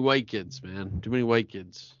 Too many white kids, man. Too many white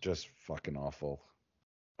kids. Just fucking awful.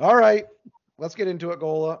 All right, let's get into it,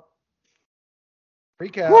 Gola.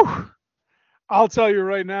 Recap. Whew. I'll tell you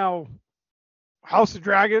right now, House of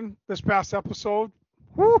Dragon this past episode.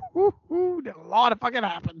 Did a lot of fucking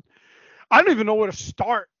happen. I don't even know where to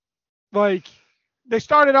start. Like, they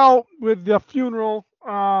started out with the funeral,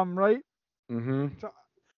 right? Mm-hmm. So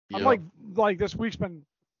I'm like this week's been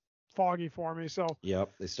foggy for me, so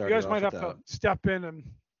yep, they started. You guys might have to step in and.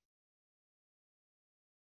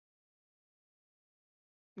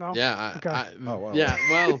 No. Yeah. Okay. Oh wow. Yeah.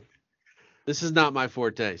 Well, this is not my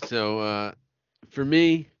forte. So, for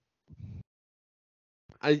me.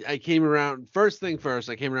 I came around, first thing first,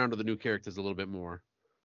 I came around to the new characters a little bit more.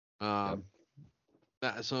 So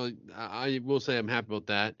I will say I'm happy about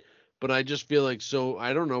that. But I just feel like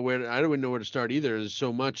I don't even know where to start either. There's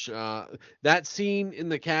so much. That scene in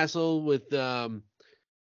the castle with Rhaenyra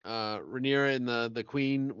and the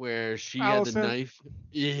queen where she Allison. had the knife.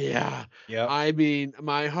 Yeah. Yeah. I mean,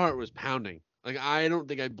 my heart was pounding. Like, I don't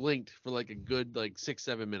think I blinked for like a good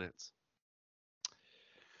 6-7 minutes.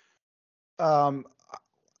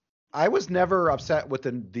 I was never upset with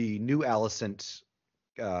the new Alicent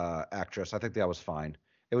actress. I think that was fine.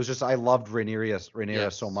 It was just I loved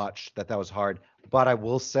Rhaenyra so much that was hard. But I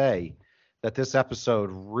will say that this episode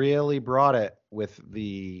really brought it with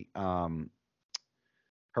the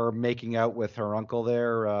her making out with her uncle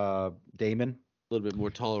there, Damon. A little bit more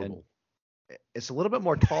tolerable. And it's a little bit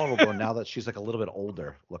more tolerable now that she's like a little bit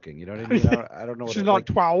older looking. You know what I mean? I don't know. She's not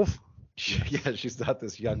 12. Yeah, she's not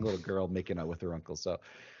this young little girl making out with her uncle. So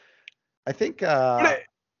I think that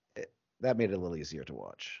made it a little easier to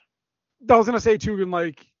watch. I was gonna say too, and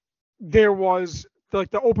like there was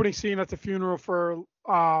like the opening scene at the funeral for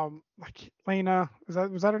like Lena.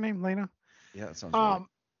 Was that her name, Lena? Yeah, that sounds right.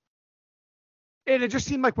 And it just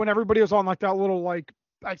seemed like when everybody was on like that little like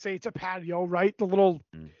I'd say it's a patio, right? The little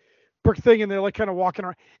brick thing, and they're like kind of walking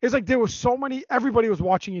around. It's like there was so many. Everybody was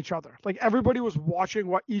watching each other. Like everybody was watching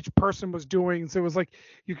what each person was doing. So it was like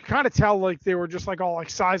you could kind of tell like they were just like all like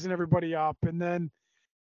sizing everybody up. And then,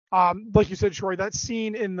 like you said, Troy, that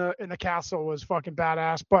scene in the castle was fucking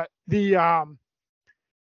badass. But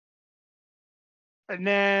and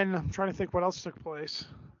then I'm trying to think what else took place.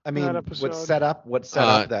 I mean, what set up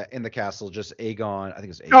that in the castle, just Aegon, I think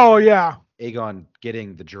it's Aegon. Oh, yeah. Aegon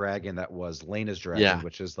getting the dragon that was Lena's dragon,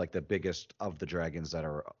 which is like the biggest of the dragons that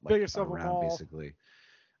are like biggest around, basically.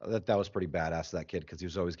 That was pretty badass, that kid, because he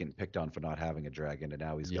was always getting picked on for not having a dragon, and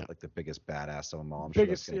now he's got like the biggest badass of them all. I'm sure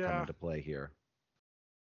that's going to come into play here.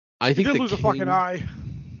 I think he did lose a fucking eye.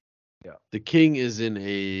 Yeah. The king is in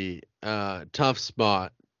a tough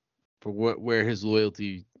spot for where his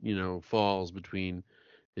loyalty, falls between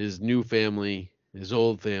his new family, his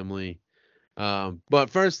old family. But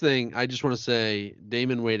first thing, I just want to say,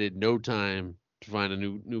 Damon waited no time to find a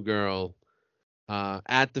new girl.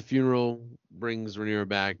 At the funeral, brings Rhaenyra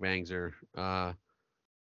back, bangs her.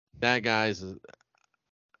 That guy's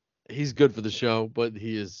he's good for the show, but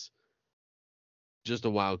he is just a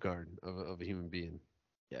wild card of a human being.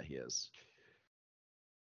 Yeah, he is.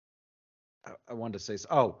 I wanted to say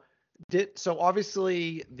so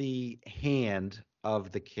obviously the hand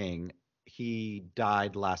of the king, he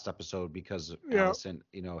died last episode because Alicent,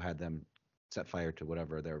 had them set fire to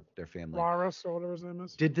whatever their family. Varys or whatever his name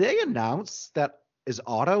is. Did they announce that is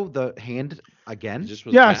Otto the hand again?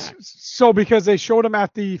 Yes. Back. So because they showed him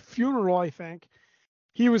at the funeral, I think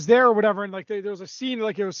he was there or whatever, and like there was a scene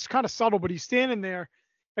like it was kind of subtle, but he's standing there,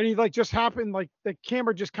 and he like just happened like the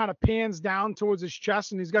camera just kind of pans down towards his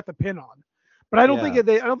chest, and he's got the pin on. But I don't think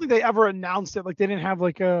they ever announced it. Like they didn't have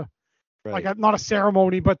like a not a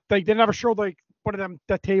ceremony, but like they never showed like one of them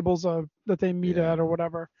the tables that they meet at or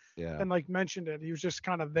whatever. Yeah. And like mentioned it. He was just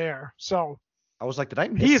kind of there. So I was like, did I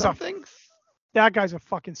miss something? That guy's a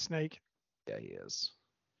fucking snake. Yeah, he is.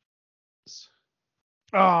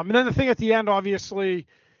 And then the thing at the end, obviously,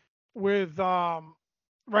 with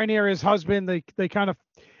Rhaenyra's husband, they kind of.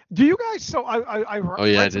 Do you guys? So I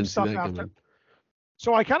read some stuff after.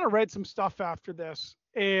 So I kind of read some stuff after this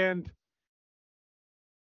and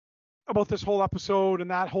about this whole episode and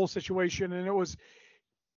that whole situation, and it was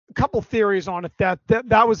a couple theories on it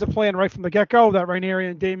that was the plan right from the get-go, that Rhaenyra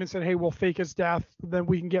and Daemon said, hey, we'll fake his death, then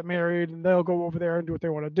we can get married, and they'll go over there and do what they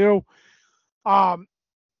want to do. And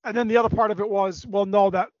then the other part of it was, well, no,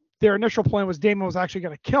 that their initial plan was Daemon was actually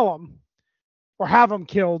going to kill him or have him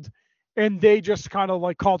killed, and they just kind of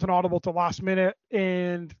like called an audible to last minute,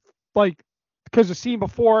 and like because the scene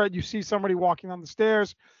before it, you see somebody walking down the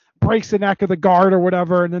stairs, breaks the neck of the guard or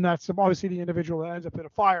whatever, and then that's obviously the individual that ends up in a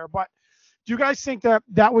fire. But do you guys think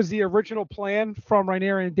that was the original plan from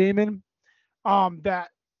Rhaenyra and Daemon?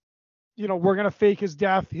 That, we're going to fake his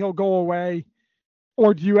death, he'll go away.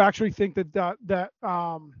 Or do you actually think that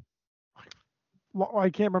I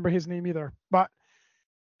can't remember his name either, but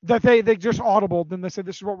that they just audibled and they said,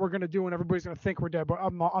 this is what we're going to do, and everybody's going to think we're dead, but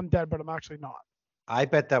I'm dead, but I'm actually not. I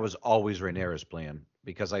bet that was always Rhaenyra's plan,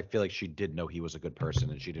 because I feel like she did know he was a good person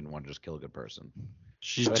and she didn't want to just kill a good person.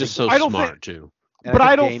 She's just so smart too. And but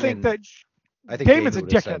I don't think that. I think Damon's a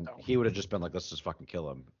dickhead, though. He would have just been like, let's just fucking kill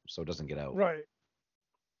him so it doesn't get out. Right.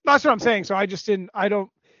 That's what I'm saying. So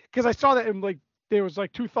because I saw that in like, there was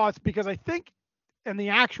like two thoughts, because I think in the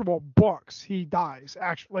actual books, he dies,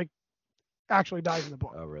 actually dies in the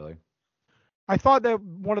book. Oh, really? I thought that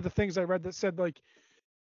one of the things I read that said like,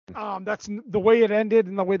 that's the way it ended,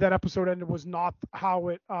 and the way that episode ended was not how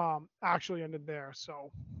it actually ended there.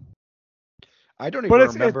 So I don't even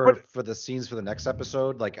remember for the scenes for the next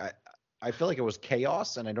episode. Like I feel like it was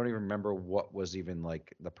chaos, and I don't even remember what was even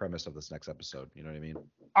like the premise of this next episode. You know what I mean?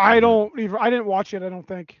 I didn't watch it, I don't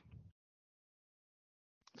think.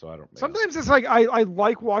 So I don't. Sometimes it's like I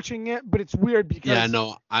like watching it, but it's weird because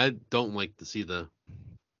I don't like to see the.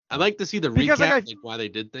 I like to see the recap, like why they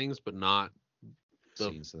did things, but not the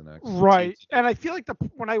scenes to the next. Right, and I feel like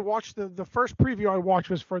when I watched the first preview I watched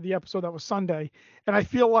was for the episode that was Sunday, and I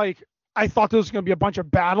feel like I thought there was going to be a bunch of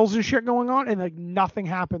battles and shit going on, and like nothing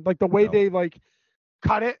happened. Like the way they like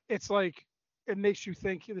cut it, it's like it makes you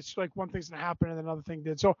think it's like one thing's going to happen and another thing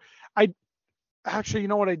did. So I actually, you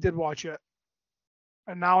know what, I did watch it,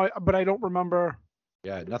 and now but I don't remember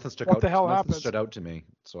Yeah, nothing stuck What out. the hell nothing happens? stood out to me,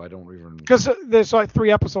 so I don't even. Because there's like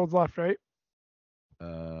 3 episodes left, right?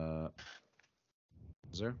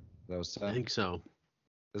 Is there? That was I 10. think so.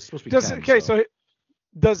 It's supposed to be 10. Okay, so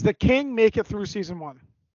does the King make it through season 1?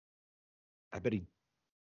 I bet he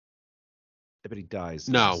dies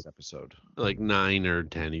in No. this episode. Like 9 or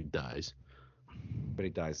 10, he dies. I bet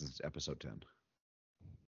he dies in episode 10.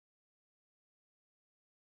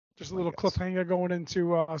 Just a little cliffhanger going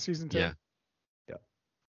into season 2. Yeah.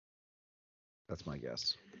 That's my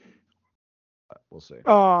guess. We'll see.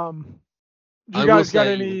 Do you guys got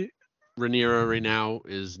any? Rhaenyra right now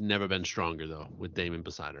is never been stronger though with Daemon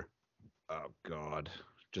beside her. Oh God,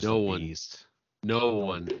 just No a one. beast. No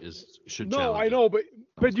one should No, challenge I it. know,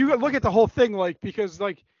 but you look at the whole thing because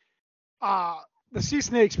the Sea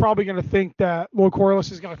Snake's probably going to think that Lord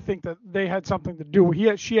Corlys is going to think that they had something to do.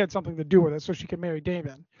 She had something to do with it, so she can marry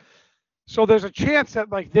Daemon. So there's a chance that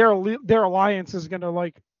their alliance is going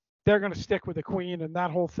to they're going to stick with the Queen and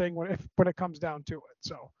that whole thing when it comes down to it.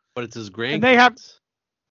 So. But it's his grandkids. And they have.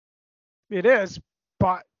 It is,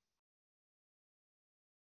 but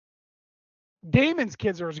Damon's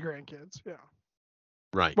kids are his grandkids. Yeah.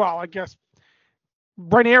 Right. Well, I guess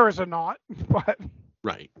Rhaenyra's are not, but.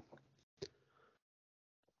 Right.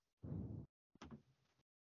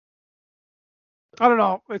 I don't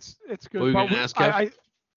know. It's good. What were you gonna ask, Kev?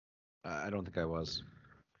 I don't think I was.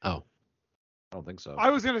 Oh. I don't think so. I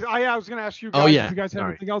was gonna ask you guys if you guys had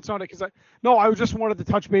anything else on it because I just wanted to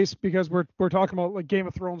touch base because we're talking about like Game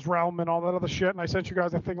of Thrones realm and all that other shit, and I sent you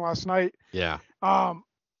guys a thing last night. Yeah.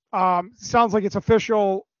 Sounds like it's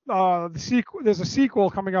official. There's a sequel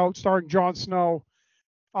coming out starring Jon Snow.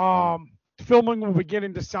 Filming will begin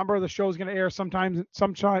in December. The show's gonna air sometime in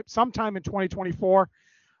 2024.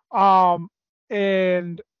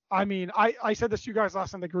 And I mean, I said this to you guys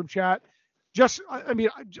last in the group chat.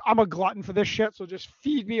 I'm a glutton for this shit, so just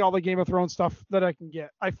feed me all the Game of Thrones stuff that I can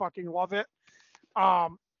get. I fucking love it.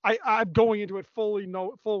 I'm going into it full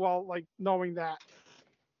well, knowing that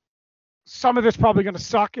some of it's probably going to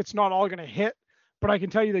suck. It's not all going to hit, but I can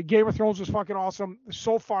tell you that Game of Thrones was fucking awesome.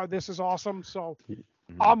 So far, this is awesome. So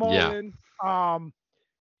I'm all in. I'm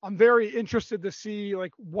very interested to see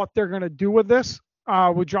what they're going to do with this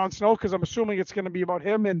with Jon Snow, because I'm assuming it's going to be about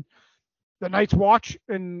him and the Night's Watch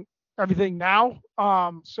and everything now.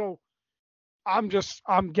 So I'm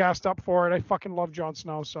gassed up for it. I fucking love Jon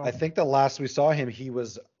Snow. So I think the last we saw him, he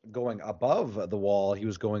was going above the wall. He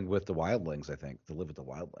was going with the wildlings, I think, to live with the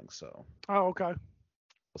wildlings. So. Oh, okay.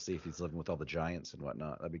 We'll see if he's living with all the giants and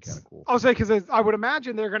whatnot. That'd be kind of cool. I'll say because I would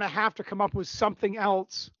imagine they're gonna have to come up with something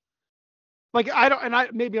else. Maybe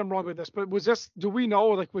I'm wrong with this, but do we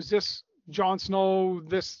know? Was this Jon Snow,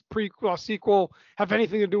 this sequel, have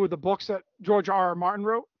anything to do with the books that George R.R. Martin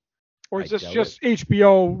wrote? Or is this just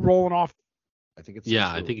HBO rolling off? I think it's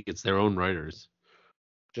I think it's their own writers.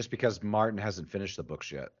 Just because Martin hasn't finished the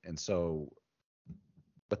books yet, and so,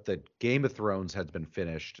 but the Game of Thrones had been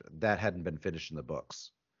finished. That hadn't been finished in the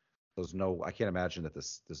books. I can't imagine that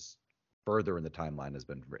this further in the timeline has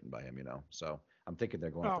been written by him. So I'm thinking they're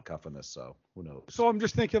going off the cuff on this. So who knows? So I'm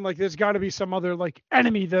just thinking there's got to be some other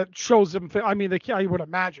enemy that shows them. I mean, I would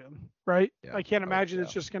imagine, right? Yeah, I can't imagine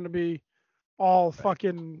it's just going to be all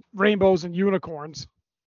fucking rainbows and unicorns.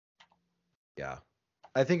 Yeah.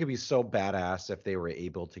 I think it'd be so badass if they were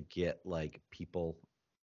able to get people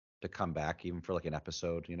to come back even for an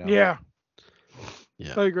episode, Yeah.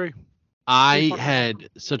 Yeah. I agree. I had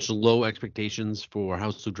such low expectations for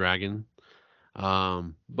House of Dragon.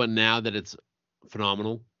 But now that it's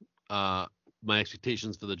phenomenal, my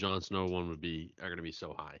expectations for the Jon Snow one are going to be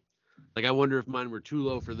so high. I wonder if mine were too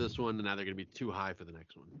low for this one and now they're going to be too high for the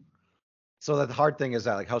next one. So the hard thing is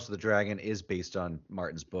that House of the Dragon is based on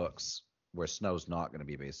Martin's books, where Snow's not going to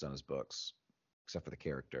be based on his books, except for the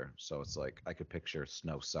character. So it's I could picture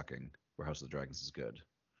Snow sucking, where House of the Dragons is good,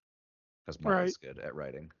 because Martin's good at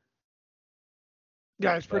writing.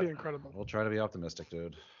 Yeah, it's pretty incredible. We'll try to be optimistic,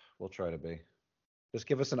 dude. We'll try to be. Just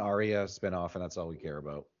give us an Arya spinoff, and that's all we care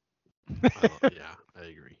about. Yeah, I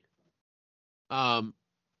agree.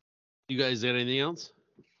 You guys got anything else?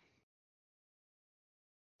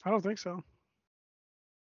 I don't think so.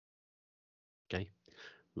 Okay.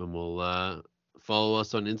 Then we'll follow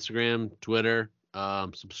us on Instagram, Twitter,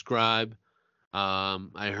 subscribe.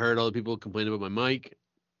 I heard all the people complain about my mic.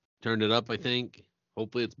 Turned it up, I think.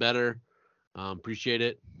 Hopefully it's better. Appreciate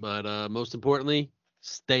it. But most importantly,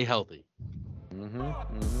 stay healthy.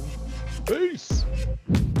 Peace.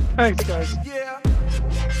 Thanks, guys. Yeah.